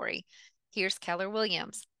category. Here's Keller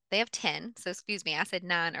Williams. They have 10. So excuse me, I said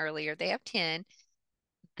 9 earlier. They have 10.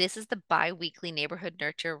 This is the bi-weekly neighborhood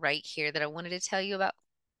nurture right here that I wanted to tell you about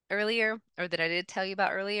earlier, or that I did tell you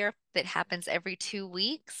about earlier, that happens every 2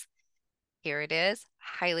 weeks. Here it is.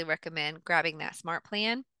 Highly recommend grabbing that Smart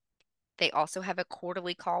Plan. They also have a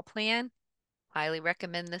quarterly call plan. Highly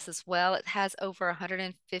recommend this as well. It has over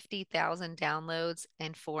 150,000 downloads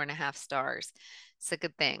and 4.5 stars. It's a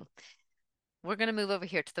good thing. We're going to move over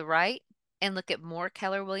here to the right and look at more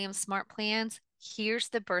Keller Williams Smart Plans. Here's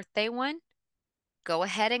the birthday one. Go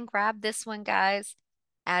ahead and grab this one, guys.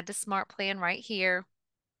 Add to Smart Plan right here.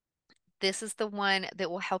 This is the one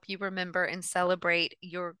that will help you remember and celebrate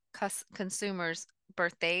your consumers'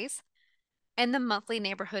 birthdays. And the monthly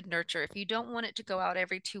neighborhood nurture. If you don't want it to go out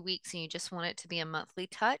every 2 weeks and you just want it to be a monthly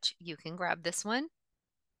touch, you can grab this one.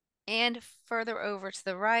 And further over to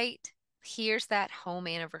the right, here's that home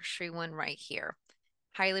anniversary one right here.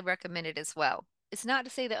 Highly recommended as well. It's not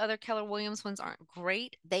to say the other Keller Williams ones aren't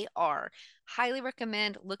great. They are. Highly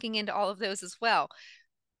recommend looking into all of those as well.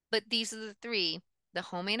 But these are the 3, the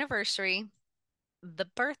home anniversary, the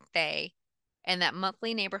birthday, and that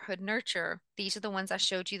monthly neighborhood nurture. These are the ones I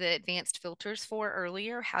showed you the advanced filters for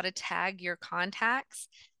earlier, how to tag your contacts.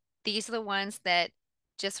 These are the ones that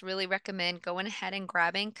just really recommend going ahead and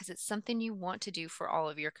grabbing because it's something you want to do for all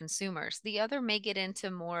of your consumers. The other may get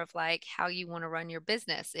into more of like how you want to run your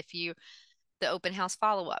business. If you, the open house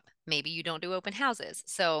follow-up, maybe you don't do open houses.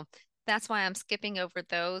 So that's why I'm skipping over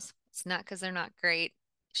those. It's not because they're not great.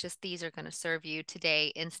 It's just these are going to serve you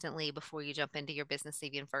today instantly before you jump into your business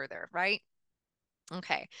even further, right?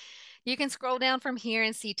 Okay. You can scroll down from here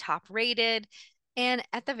and see top rated. And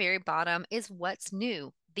at the very bottom is what's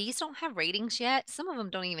new. These don't have ratings yet. Some of them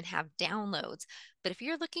don't even have downloads. But if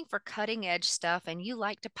you're looking for cutting edge stuff and you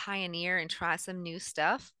like to pioneer and try some new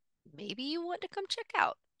stuff, maybe you want to come check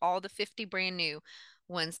out all the 50 brand new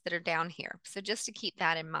ones that are down here. So just to keep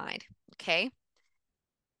that in mind. Okay.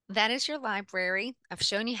 That is your library. I've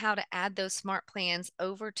shown you how to add those smart plans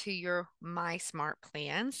over to your My Smart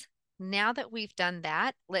Plans. Now that we've done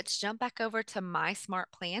that, let's jump back over to My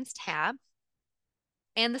Smart Plans tab.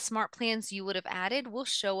 And the smart plans you would have added will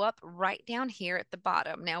show up right down here at the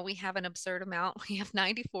bottom. Now we have an absurd amount. We have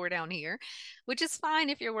 94 down here, which is fine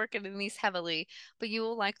if you're working in these heavily, but you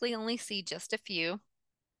will likely only see just a few.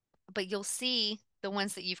 But you'll see the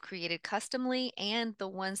ones that you've created customly and the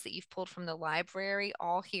ones that you've pulled from the library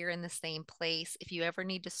all here in the same place. If you ever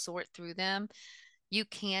need to sort through them, you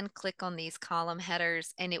can click on these column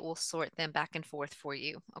headers and it will sort them back and forth for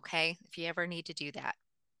you, okay? If you ever need to do that.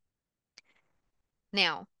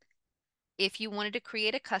 Now, if you wanted to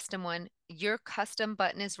create a custom one, your custom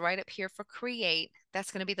button is right up here for create.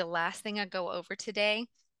 That's going to be the last thing I go over today.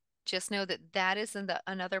 Just know that that is in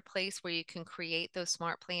another place where you can create those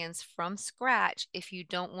smart plans from scratch if you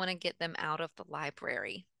don't want to get them out of the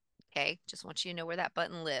library. Okay, just want you to know where that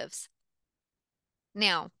button lives.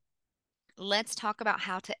 Now, let's talk about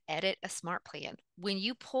how to edit a smart plan. When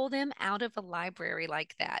you pull them out of a library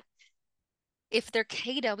like that, if they're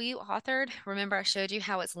KW authored, remember I showed you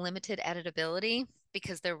how it's limited editability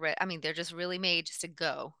because they're just really made just to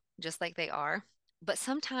go, just like they are. But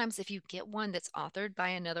sometimes if you get one that's authored by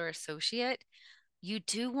another associate, you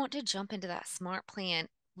do want to jump into that smart plan,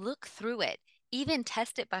 look through it, even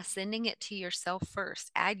test it by sending it to yourself first.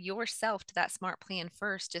 Add yourself to that smart plan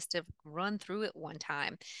first just to run through it one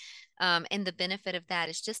time. And the benefit of that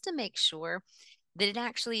is just to make sure that it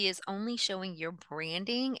actually is only showing your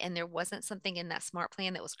branding and there wasn't something in that smart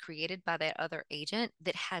plan that was created by that other agent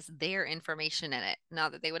that has their information in it.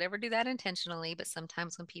 Not that they would ever do that intentionally, but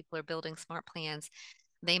sometimes when people are building smart plans,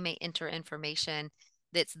 they may enter information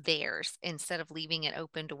that's theirs instead of leaving it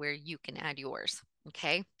open to where you can add yours.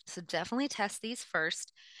 Okay, so definitely test these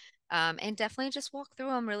first, and definitely just walk through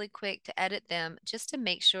them really quick to edit them just to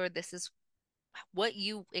make sure this is what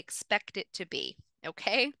you expect it to be.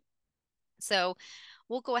 Okay, so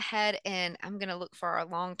we'll go ahead and I'm going to look for our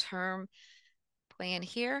long-term plan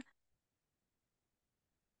here,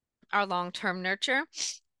 our long-term nurture.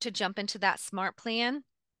 To jump into that smart plan,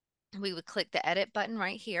 we would click the edit button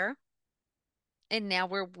right here. And now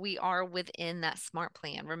we are within that smart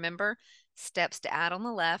plan. Remember, steps to add on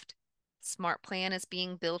the left, smart plan is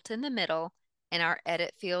being built in the middle, and our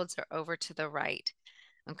edit fields are over to the right.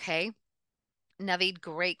 Okay. Navid,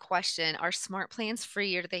 great question. Are smart plans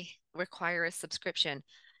free or do they require a subscription?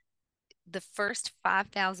 The first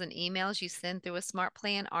 5,000 emails you send through a smart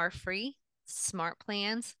plan are free. Smart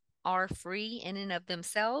plans are free in and of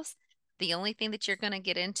themselves. The only thing that you're going to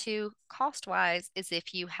get into cost wise is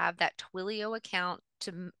if you have that Twilio account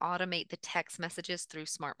to automate the text messages through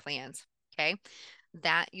smart plans. Okay.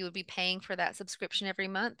 That you would be paying for that subscription every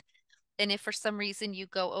month. And if for some reason you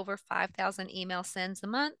go over 5,000 email sends a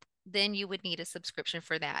month, then you would need a subscription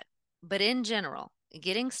for that. But in general,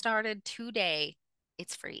 getting started today,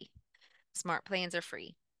 it's free. Smart plans are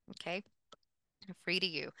free. Okay. They're free to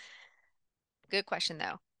you. Good question,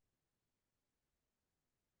 though.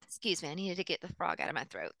 Excuse me. I needed to get the frog out of my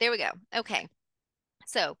throat. There we go. Okay.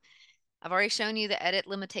 So I've already shown you the edit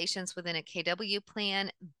limitations within a KW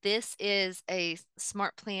plan. This is a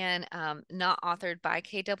smart plan not authored by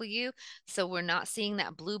KW. So we're not seeing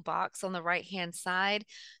that blue box on the right-hand side.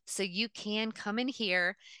 So you can come in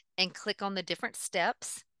here and click on the different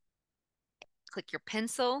steps, click your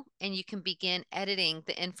pencil, and you can begin editing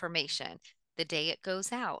the information, the day it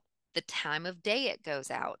goes out, the time of day it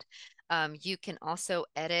goes out. You can also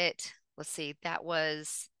edit, let's see, that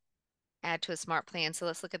was add to a smart plan. So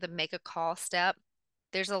let's look at the make a call step.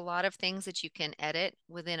 There's a lot of things that you can edit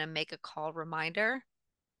within a make a call reminder.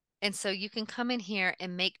 And so you can come in here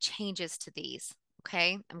and make changes to these.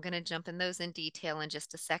 Okay. I'm going to jump in those in detail in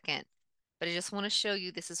just a second. But I just want to show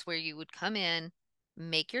you this is where you would come in,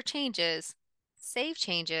 make your changes, save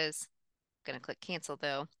changes. I'm going to click cancel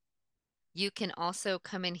though. You can also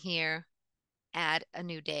come in here, add a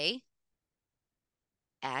new day,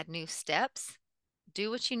 add new steps, do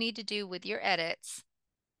what you need to do with your edits.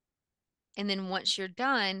 And then once you're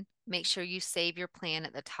done, make sure you save your plan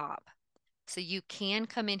at the top. So you can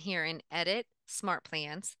come in here and edit smart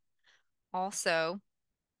plans. Also,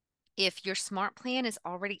 if your smart plan is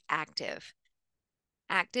already active,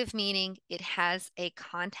 active meaning it has a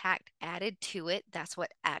contact added to it. That's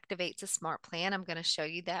what activates a smart plan. I'm going to show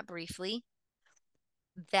you that briefly.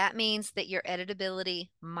 That means that your editability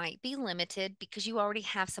might be limited because you already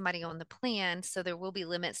have somebody on the plan. So there will be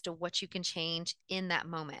limits to what you can change in that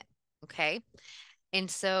moment. Okay.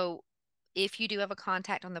 And so if you do have a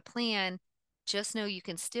contact on the plan, just know you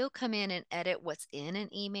can still come in and edit what's in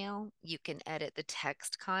an email. You can edit the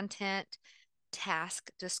text content,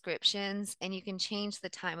 task descriptions, and you can change the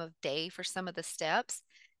time of day for some of the steps.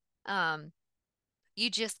 Um, you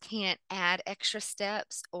just can't add extra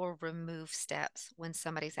steps or remove steps when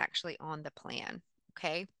somebody's actually on the plan.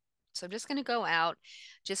 Okay. So I'm just going to go out.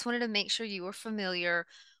 Just wanted to make sure you were familiar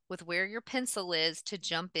with where your pencil is to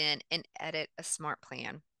jump in and edit a smart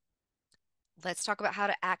plan. Let's talk about how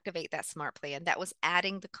to activate that smart plan. That was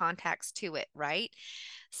adding the contacts to it, right?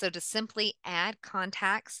 So to simply add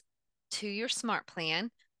contacts to your smart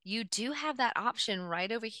plan, you do have that option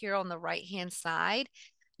right over here on the right-hand side.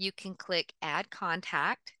 You can click add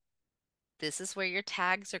contact. This is where your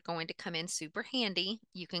tags are going to come in super handy.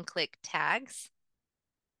 You can click tags,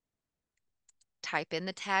 type in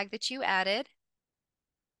the tag that you added,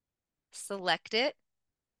 select it,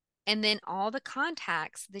 and then all the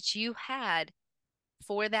contacts that you had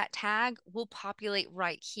for that tag will populate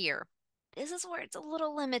right here. This is where it's a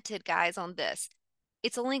little limited, guys, on this.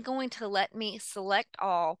 It's only going to let me select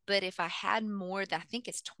all, but if I had more, I think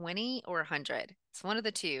it's 20 or 100. It's one of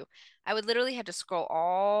the two. I would literally have to scroll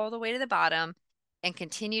all the way to the bottom and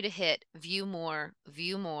continue to hit view more,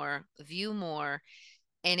 view more, view more,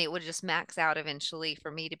 and it would just max out eventually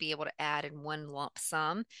for me to be able to add in one lump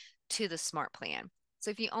sum to the smart plan. So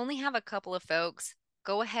if you only have a couple of folks,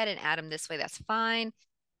 go ahead and add them this way. That's fine.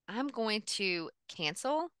 I'm going to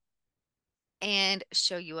cancel and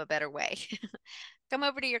show you a better way. Come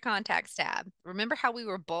over to your contacts tab. Remember how we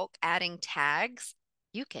were bulk adding tags?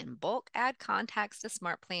 You can bulk add contacts to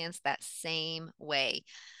SmartPlans that same way.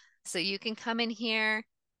 So you can come in here,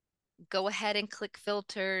 go ahead and click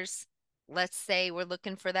filters. Let's say we're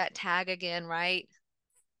looking for that tag again, right?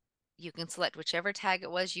 You can select whichever tag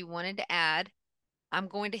it was you wanted to add. I'm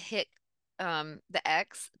going to hit the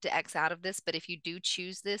X to X out of this, but if you do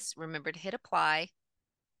choose this, remember to hit apply.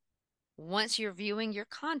 Once you're viewing your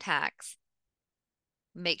contacts,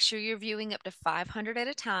 make sure you're viewing up to 500 at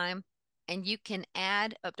a time, and you can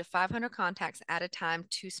add up to 500 contacts at a time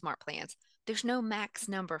to SmartPlans. There's no max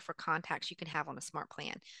number for contacts you can have on a smart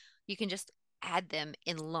plan. You can just add them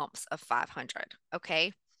in lumps of 500,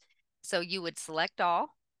 okay? So you would select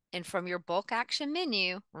all, and from your bulk action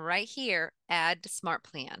menu right here, add to smart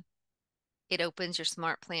plan. It opens your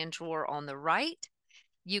smart plan drawer on the right.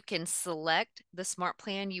 You can select the smart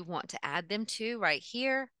plan you want to add them to right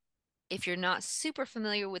here. If you're not super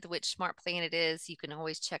familiar with which smart plan it is, you can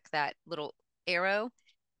always check that little arrow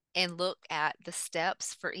and look at the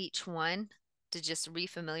steps for each one to just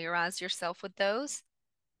refamiliarize yourself with those.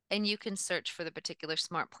 And you can search for the particular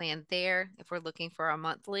smart plan there. If we're looking for our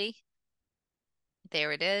monthly,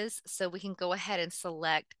 there it is. So we can go ahead and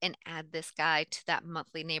select and add this guy to that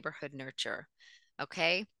monthly neighborhood nurture.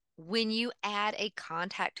 Okay. When you add a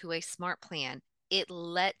contact to a smart plan, it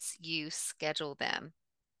lets you schedule them.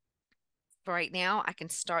 Right now, I can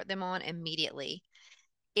start them on immediately.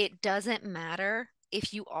 It doesn't matter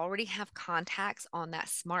if you already have contacts on that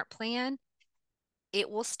smart plan. It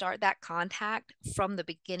will start that contact from the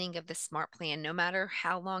beginning of the smart plan. No matter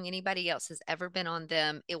how long anybody else has ever been on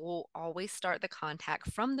them, it will always start the contact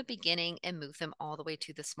from the beginning and move them all the way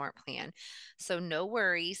to the smart plan. So no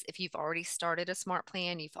worries if you've already started a smart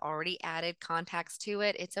plan, you've already added contacts to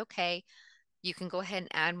it, it's okay. You can go ahead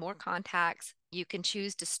and add more contacts. You can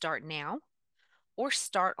choose to start now or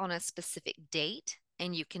start on a specific date,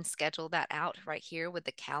 and you can schedule that out right here with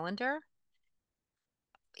the calendar.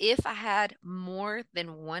 If I had more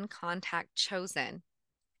than one contact chosen,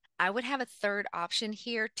 I would have a third option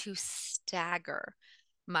here to stagger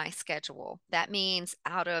my schedule. That means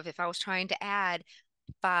out of, if I was trying to add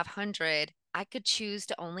 500, I could choose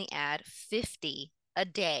to only add 50 a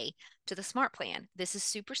day to the smart plan. This is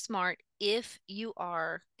super smart if you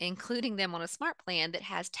are including them on a smart plan that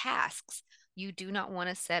has tasks. You do not want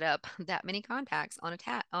to set up that many contacts on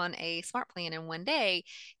a smart plan in one day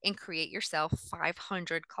and create yourself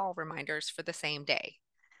 500 call reminders for the same day,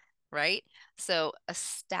 right? So a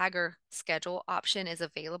stagger schedule option is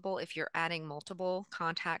available if you're adding multiple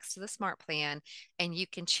contacts to the smart plan, and you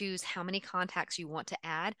can choose how many contacts you want to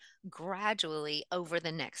add gradually over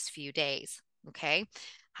the next few days. Okay.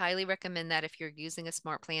 Highly recommend that if you're using a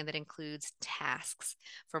smart plan that includes tasks.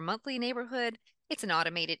 For monthly neighborhood, it's an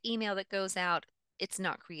automated email that goes out. It's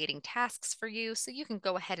not creating tasks for you, so you can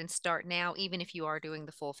go ahead and start now, even if you are doing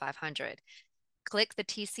the full 500. Click the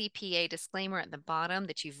TCPA disclaimer at the bottom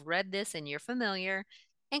that you've read this and you're familiar,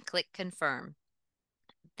 and click confirm.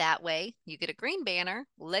 That way, you get a green banner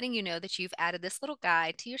letting you know that you've added this little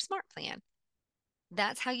guide to your smart plan.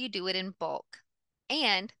 That's how you do it in bulk.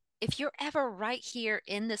 And if you're ever right here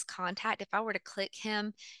in this contact, if I were to click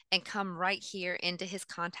him and come right here into his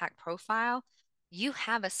contact profile, you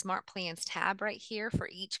have a Smart Plans tab right here for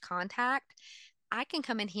each contact. I can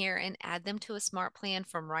come in here and add them to a smart plan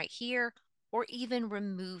from right here, or even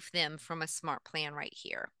remove them from a smart plan right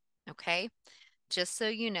here. Okay. Just so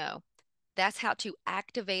you know, that's how to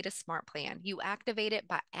activate a smart plan. You activate it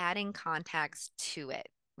by adding contacts to it.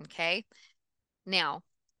 Okay. Now,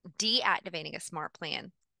 deactivating a smart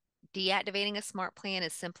plan. Deactivating a smart plan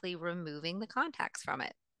is simply removing the contacts from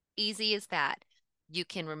it. Easy as that. You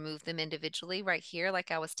can remove them individually right here,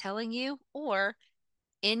 like I was telling you, or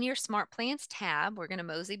in your Smart Plans tab, we're going to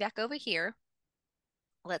mosey back over here.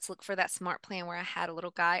 Let's look for that smart plan where I had a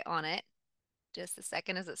little guy on it. Just a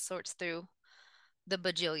second as it sorts through the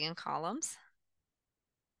bajillion columns.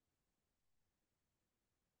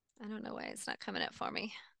 I don't know why it's not coming up for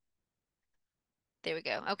me. There we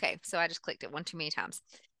go. Okay, so I just clicked it one too many times.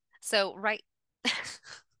 So right,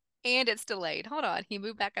 and it's delayed. Hold on, he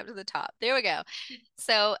moved back up to the top. There we go.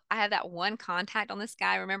 So I have that one contact on this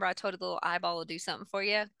guy. Remember I told you the little eyeball will do something for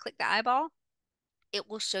you? Click the eyeball. It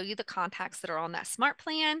will show you the contacts that are on that smart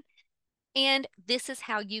plan. And this is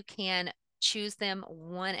how you can choose them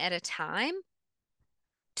one at a time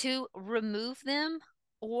to remove them,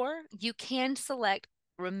 or you can select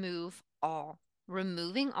remove all.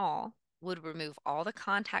 Removing all would remove all the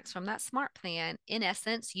contacts from that smart plan. In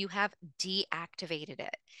essence, you have deactivated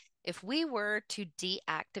it. If we were to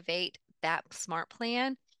deactivate that smart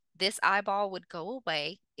plan, this eyeball would go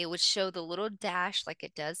away. It would show the little dash like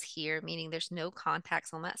it does here, meaning there's no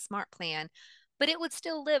contacts on that smart plan, but it would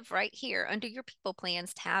still live right here under your People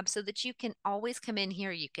Plans tab so that you can always come in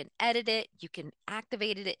here. You can edit it, you can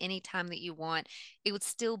activate it at any time that you want. It would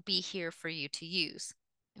still be here for you to use.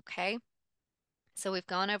 Okay. So we've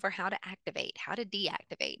gone over how to activate, how to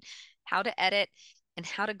deactivate, how to edit, and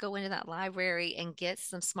how to go into that library and get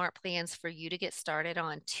some smart plans for you to get started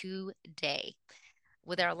on today.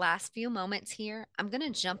 With our last few moments here, I'm going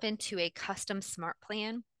to jump into a custom smart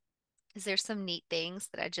plan because there's some neat things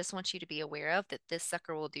that I just want you to be aware of that this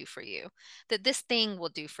sucker will do for you, that this thing will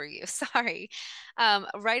do for you. Sorry.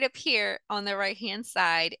 Right up here on the right-hand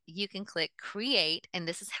side, you can click Create, and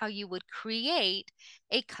this is how you would create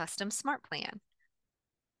a custom smart plan.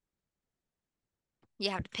 You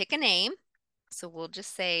have to pick a name. So we'll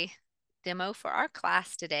just say Demo for our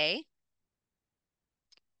class today.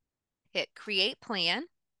 Hit Create Plan.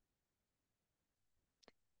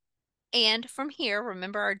 And from here,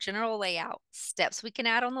 remember our general layout. Steps we can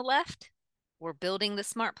add on the left. We're building the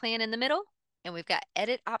smart plan in the middle, and we've got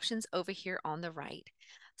edit options over here on the right.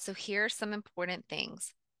 So here are some important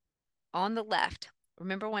things. On the left,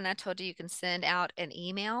 remember when I told you you can send out an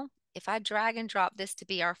email? If I drag and drop this to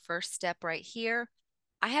be our first step right here,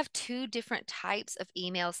 I have two different types of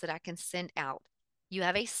emails that I can send out. You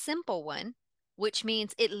have a simple one, which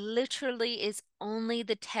means it literally is only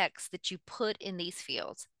the text that you put in these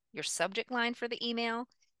fields, your subject line for the email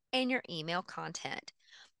and your email content.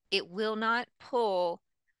 It will not pull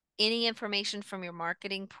any information from your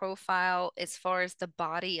marketing profile as far as the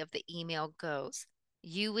body of the email goes.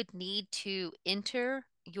 You would need to enter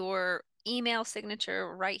your email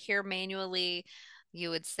signature right here manually.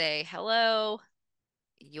 You would say, hello,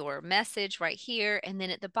 your message right here. And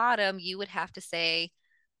then at the bottom, you would have to say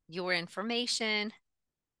your information,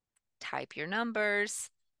 type your numbers,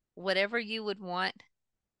 whatever you would want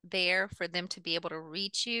there for them to be able to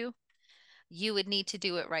reach you, you would need to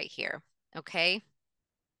do it right here. Okay.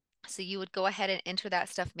 So you would go ahead and enter that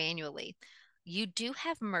stuff manually. You do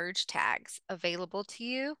have merge tags available to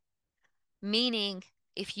you, meaning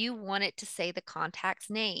if you want it to say the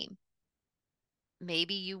contact's name,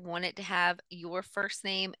 maybe you want it to have your first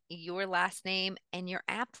name, your last name, and your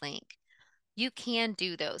app link. You can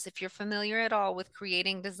do those. If you're familiar at all with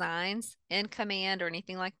creating designs in Command or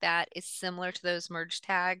anything like that, it's similar to those merge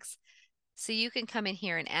tags. So you can come in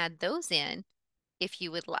here and add those in if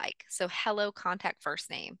you would like. So hello, contact first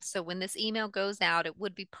name. So when this email goes out, it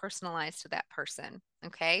would be personalized to that person.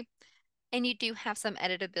 Okay. And you do have some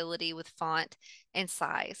editability with font and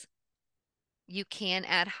size. You can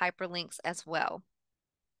add hyperlinks as well.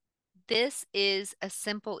 This is a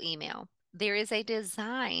simple email. There is a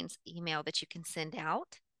designs email that you can send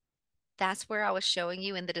out. That's where I was showing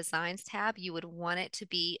you in the designs tab. You would want it to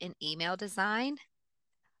be an email design.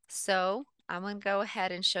 So I'm going to go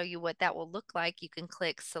ahead and show you what that will look like. You can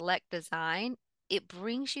click select design. It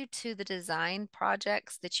brings you to the design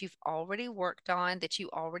projects that you've already worked on, that you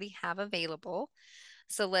already have available.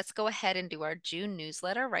 So let's go ahead and do our June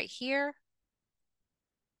newsletter right here.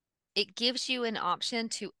 It gives you an option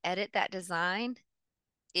to edit that design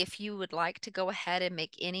if you would like to go ahead and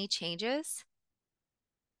make any changes.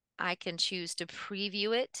 I can choose to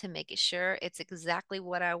preview it to make sure it's exactly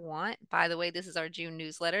what I want. By the way, this is our June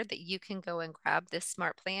newsletter that you can go and grab this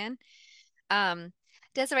smart plan.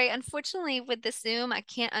 Desiree, unfortunately with the Zoom, I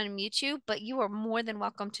can't unmute you, but you are more than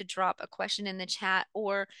welcome to drop a question in the chat,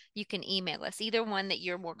 or you can email us, either one that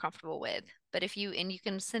you're more comfortable with. But you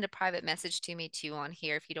can send a private message to me too on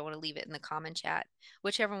here if you don't want to leave it in the comment chat,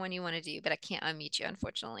 whichever one you want to do, but I can't unmute you,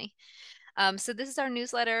 unfortunately. So this is our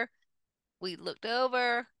newsletter. We looked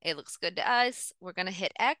over, it looks good to us. We're going to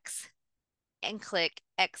hit X and click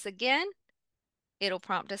X again. It'll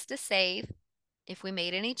prompt us to save if we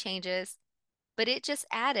made any changes, but it just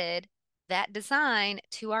added that design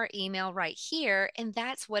to our email right here. And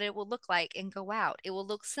that's what it will look like and go out. It will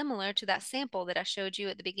look similar to that sample that I showed you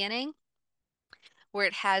at the beginning, where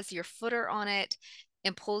it has your footer on it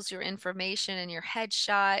and pulls your information and your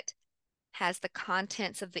headshot, has the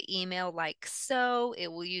contents of the email like so. It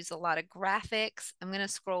will use a lot of graphics. I'm going to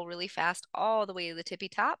scroll really fast all the way to the tippy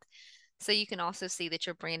top so you can also see that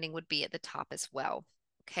your branding would be at the top as well.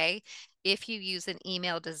 Okay. If you use an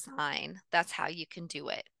email design, that's how you can do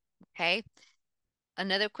it. Okay.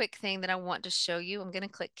 Another quick thing that I want to show you, I'm going to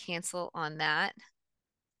click cancel on that.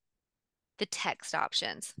 The text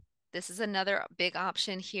options. This is another big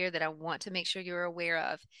option here that I want to make sure you're aware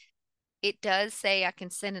of. It does say I can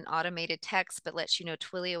send an automated text, but lets you know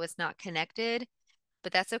Twilio is not connected.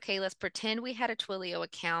 But that's okay. Let's pretend we had a Twilio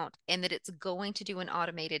account and that it's going to do an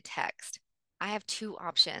automated text. I have two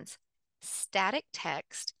options. Static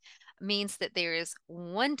text means that there is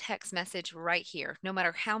one text message right here. No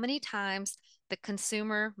matter how many times the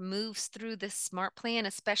consumer moves through this smart plan,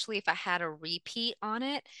 especially if I had a repeat on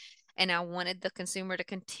it and I wanted the consumer to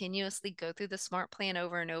continuously go through the smart plan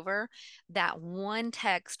over and over, that one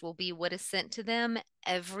text will be what is sent to them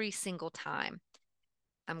every single time.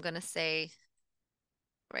 I'm going to say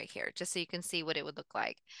right here, just so you can see what it would look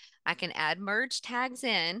like. I can add merge tags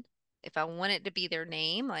in if I want it to be their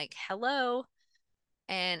name, like hello,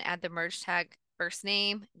 and add the merge tag first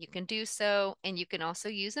name. You can do so, and you can also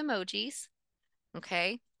use emojis,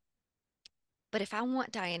 okay? But if I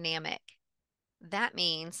want dynamic, that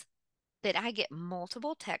means that I get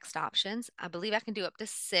multiple text options. I believe I can do up to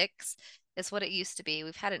 6 is what it used to be.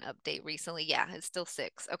 We've had an update recently. Yeah, it's still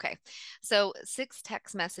 6. Okay. So 6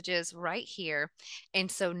 text messages right here. And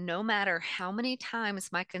so no matter how many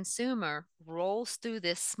times my consumer rolls through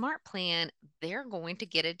this smart plan, they're going to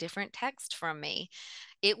get a different text from me.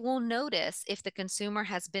 It will notice if the consumer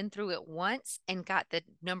has been through it once and got the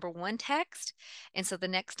number one text. And so the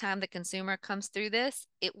next time the consumer comes through this,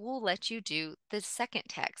 it will let you do the second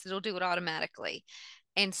text. It'll do it automatically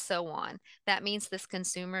and so on. That means this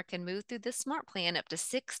consumer can move through this smart plan up to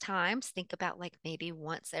 6 times. Think about like maybe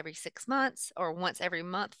once every 6 months or once every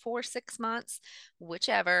month for 6 months,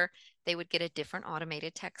 whichever, they would get a different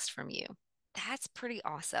automated text from you. That's pretty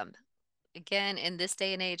awesome. Again, in this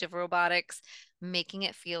day and age of robotics, making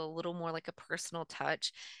it feel a little more like a personal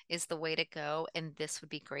touch is the way to go. And this would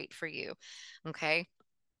be great for you. Okay.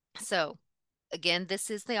 So, again, this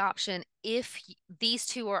is the option if these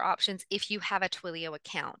two are options if you have a Twilio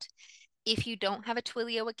account. If you don't have a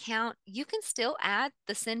Twilio account, you can still add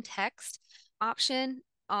the send text option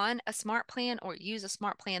on a smart plan or use a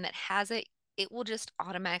smart plan that has it. It will just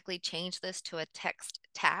automatically change this to a text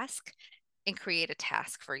task and create a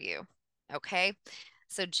task for you. Okay.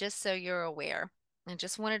 So just so you're aware, I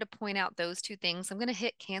just wanted to point out those two things. I'm going to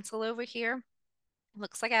hit cancel over here.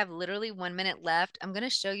 Looks like I have literally 1 minute left. I'm going to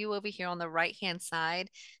show you over here on the right-hand side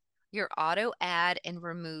your auto add and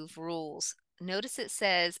remove rules. Notice it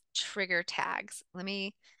says trigger tags. Let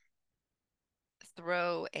me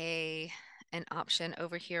throw an option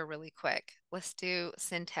over here really quick. Let's do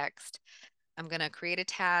send text. I'm going to create a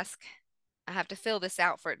task. I have to fill this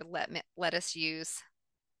out for it to let us use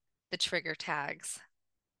the trigger tags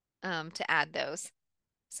to add those.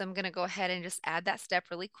 So I'm going to go ahead and just add that step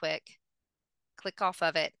really quick. Click off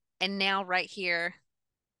of it. And now right here,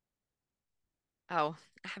 oh,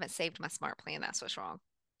 I haven't saved my smart plan. That's what's wrong.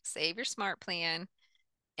 Save your smart plan.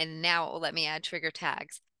 And now it will let me add trigger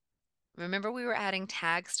tags. Remember we were adding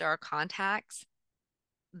tags to our contacts?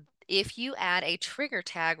 If you add a trigger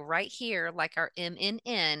tag right here, like our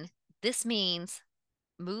MNN, this means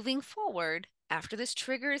moving forward after this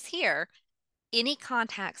trigger is here, any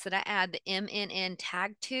contacts that I add the MNN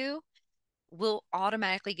tag to will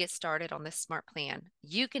automatically get started on this smart plan.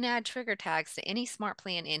 You can add trigger tags to any smart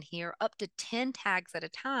plan in here, up to 10 tags at a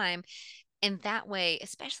time. And that way,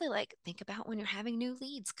 especially like think about when you're having new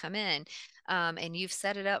leads come in and you've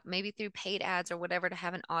set it up maybe through paid ads or whatever to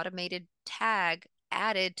have an automated tag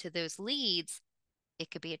added to those leads. It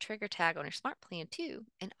could be a trigger tag on your smart plan too,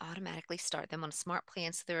 and automatically start them on a smart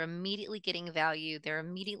plan. So they're immediately getting value, they're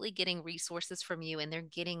immediately getting resources from you, and they're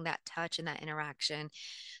getting that touch and that interaction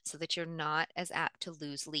so that you're not as apt to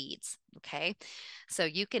lose leads. Okay. So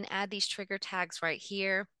you can add these trigger tags right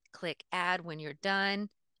here. Click add when you're done.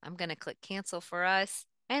 I'm going to click cancel for us.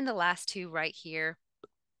 And the last two right here,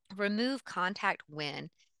 remove contact when.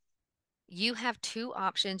 You have two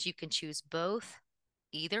options. You can choose both,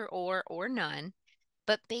 either or none.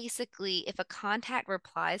 But basically, if a contact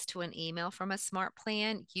replies to an email from a smart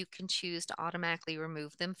plan, you can choose to automatically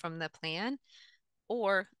remove them from the plan.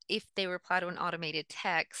 Or if they reply to an automated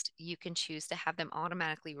text, you can choose to have them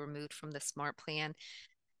automatically removed from the smart plan.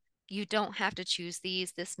 You don't have to choose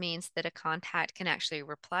these. This means that a contact can actually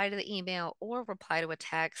reply to the email or reply to a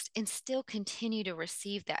text and still continue to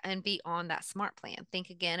receive that and be on that smart plan. Think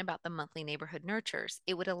again about the monthly neighborhood nurtures.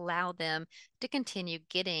 It would allow them to continue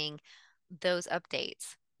getting those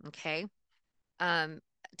updates. Okay. Um,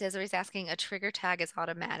 Desiree's asking a trigger tag is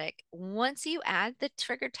automatic. Once you add the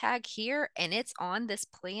trigger tag here and it's on this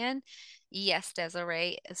plan, yes,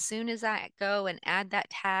 Desiree, as soon as I go and add that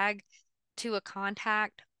tag to a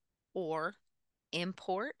contact or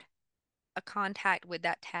import a contact with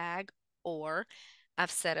that tag, or I've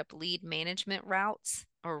set up lead management routes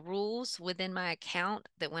or rules within my account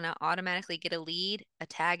that when I automatically get a lead, a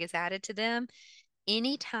tag is added to them.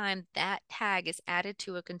 Anytime that tag is added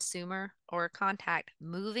to a consumer or a contact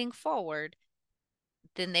moving forward,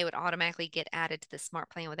 then they would automatically get added to the smart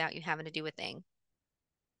plan without you having to do a thing.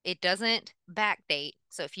 It doesn't backdate.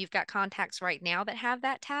 So if you've got contacts right now that have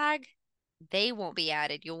that tag, they won't be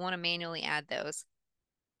added. You'll want to manually add those.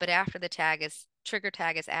 But after the trigger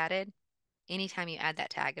tag is added, anytime you add that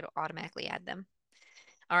tag, it'll automatically add them.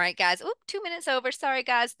 All right, guys. Oop, 2 minutes over. Sorry,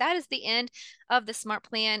 guys. That is the end of the smart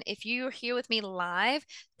plan. If you're here with me live,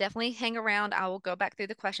 definitely hang around. I will go back through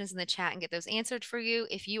the questions in the chat and get those answered for you.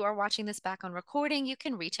 If you are watching this back on recording, you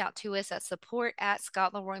can reach out to us at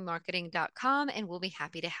support@scottleroymarketing.com and we'll be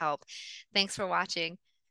happy to help. Thanks for watching.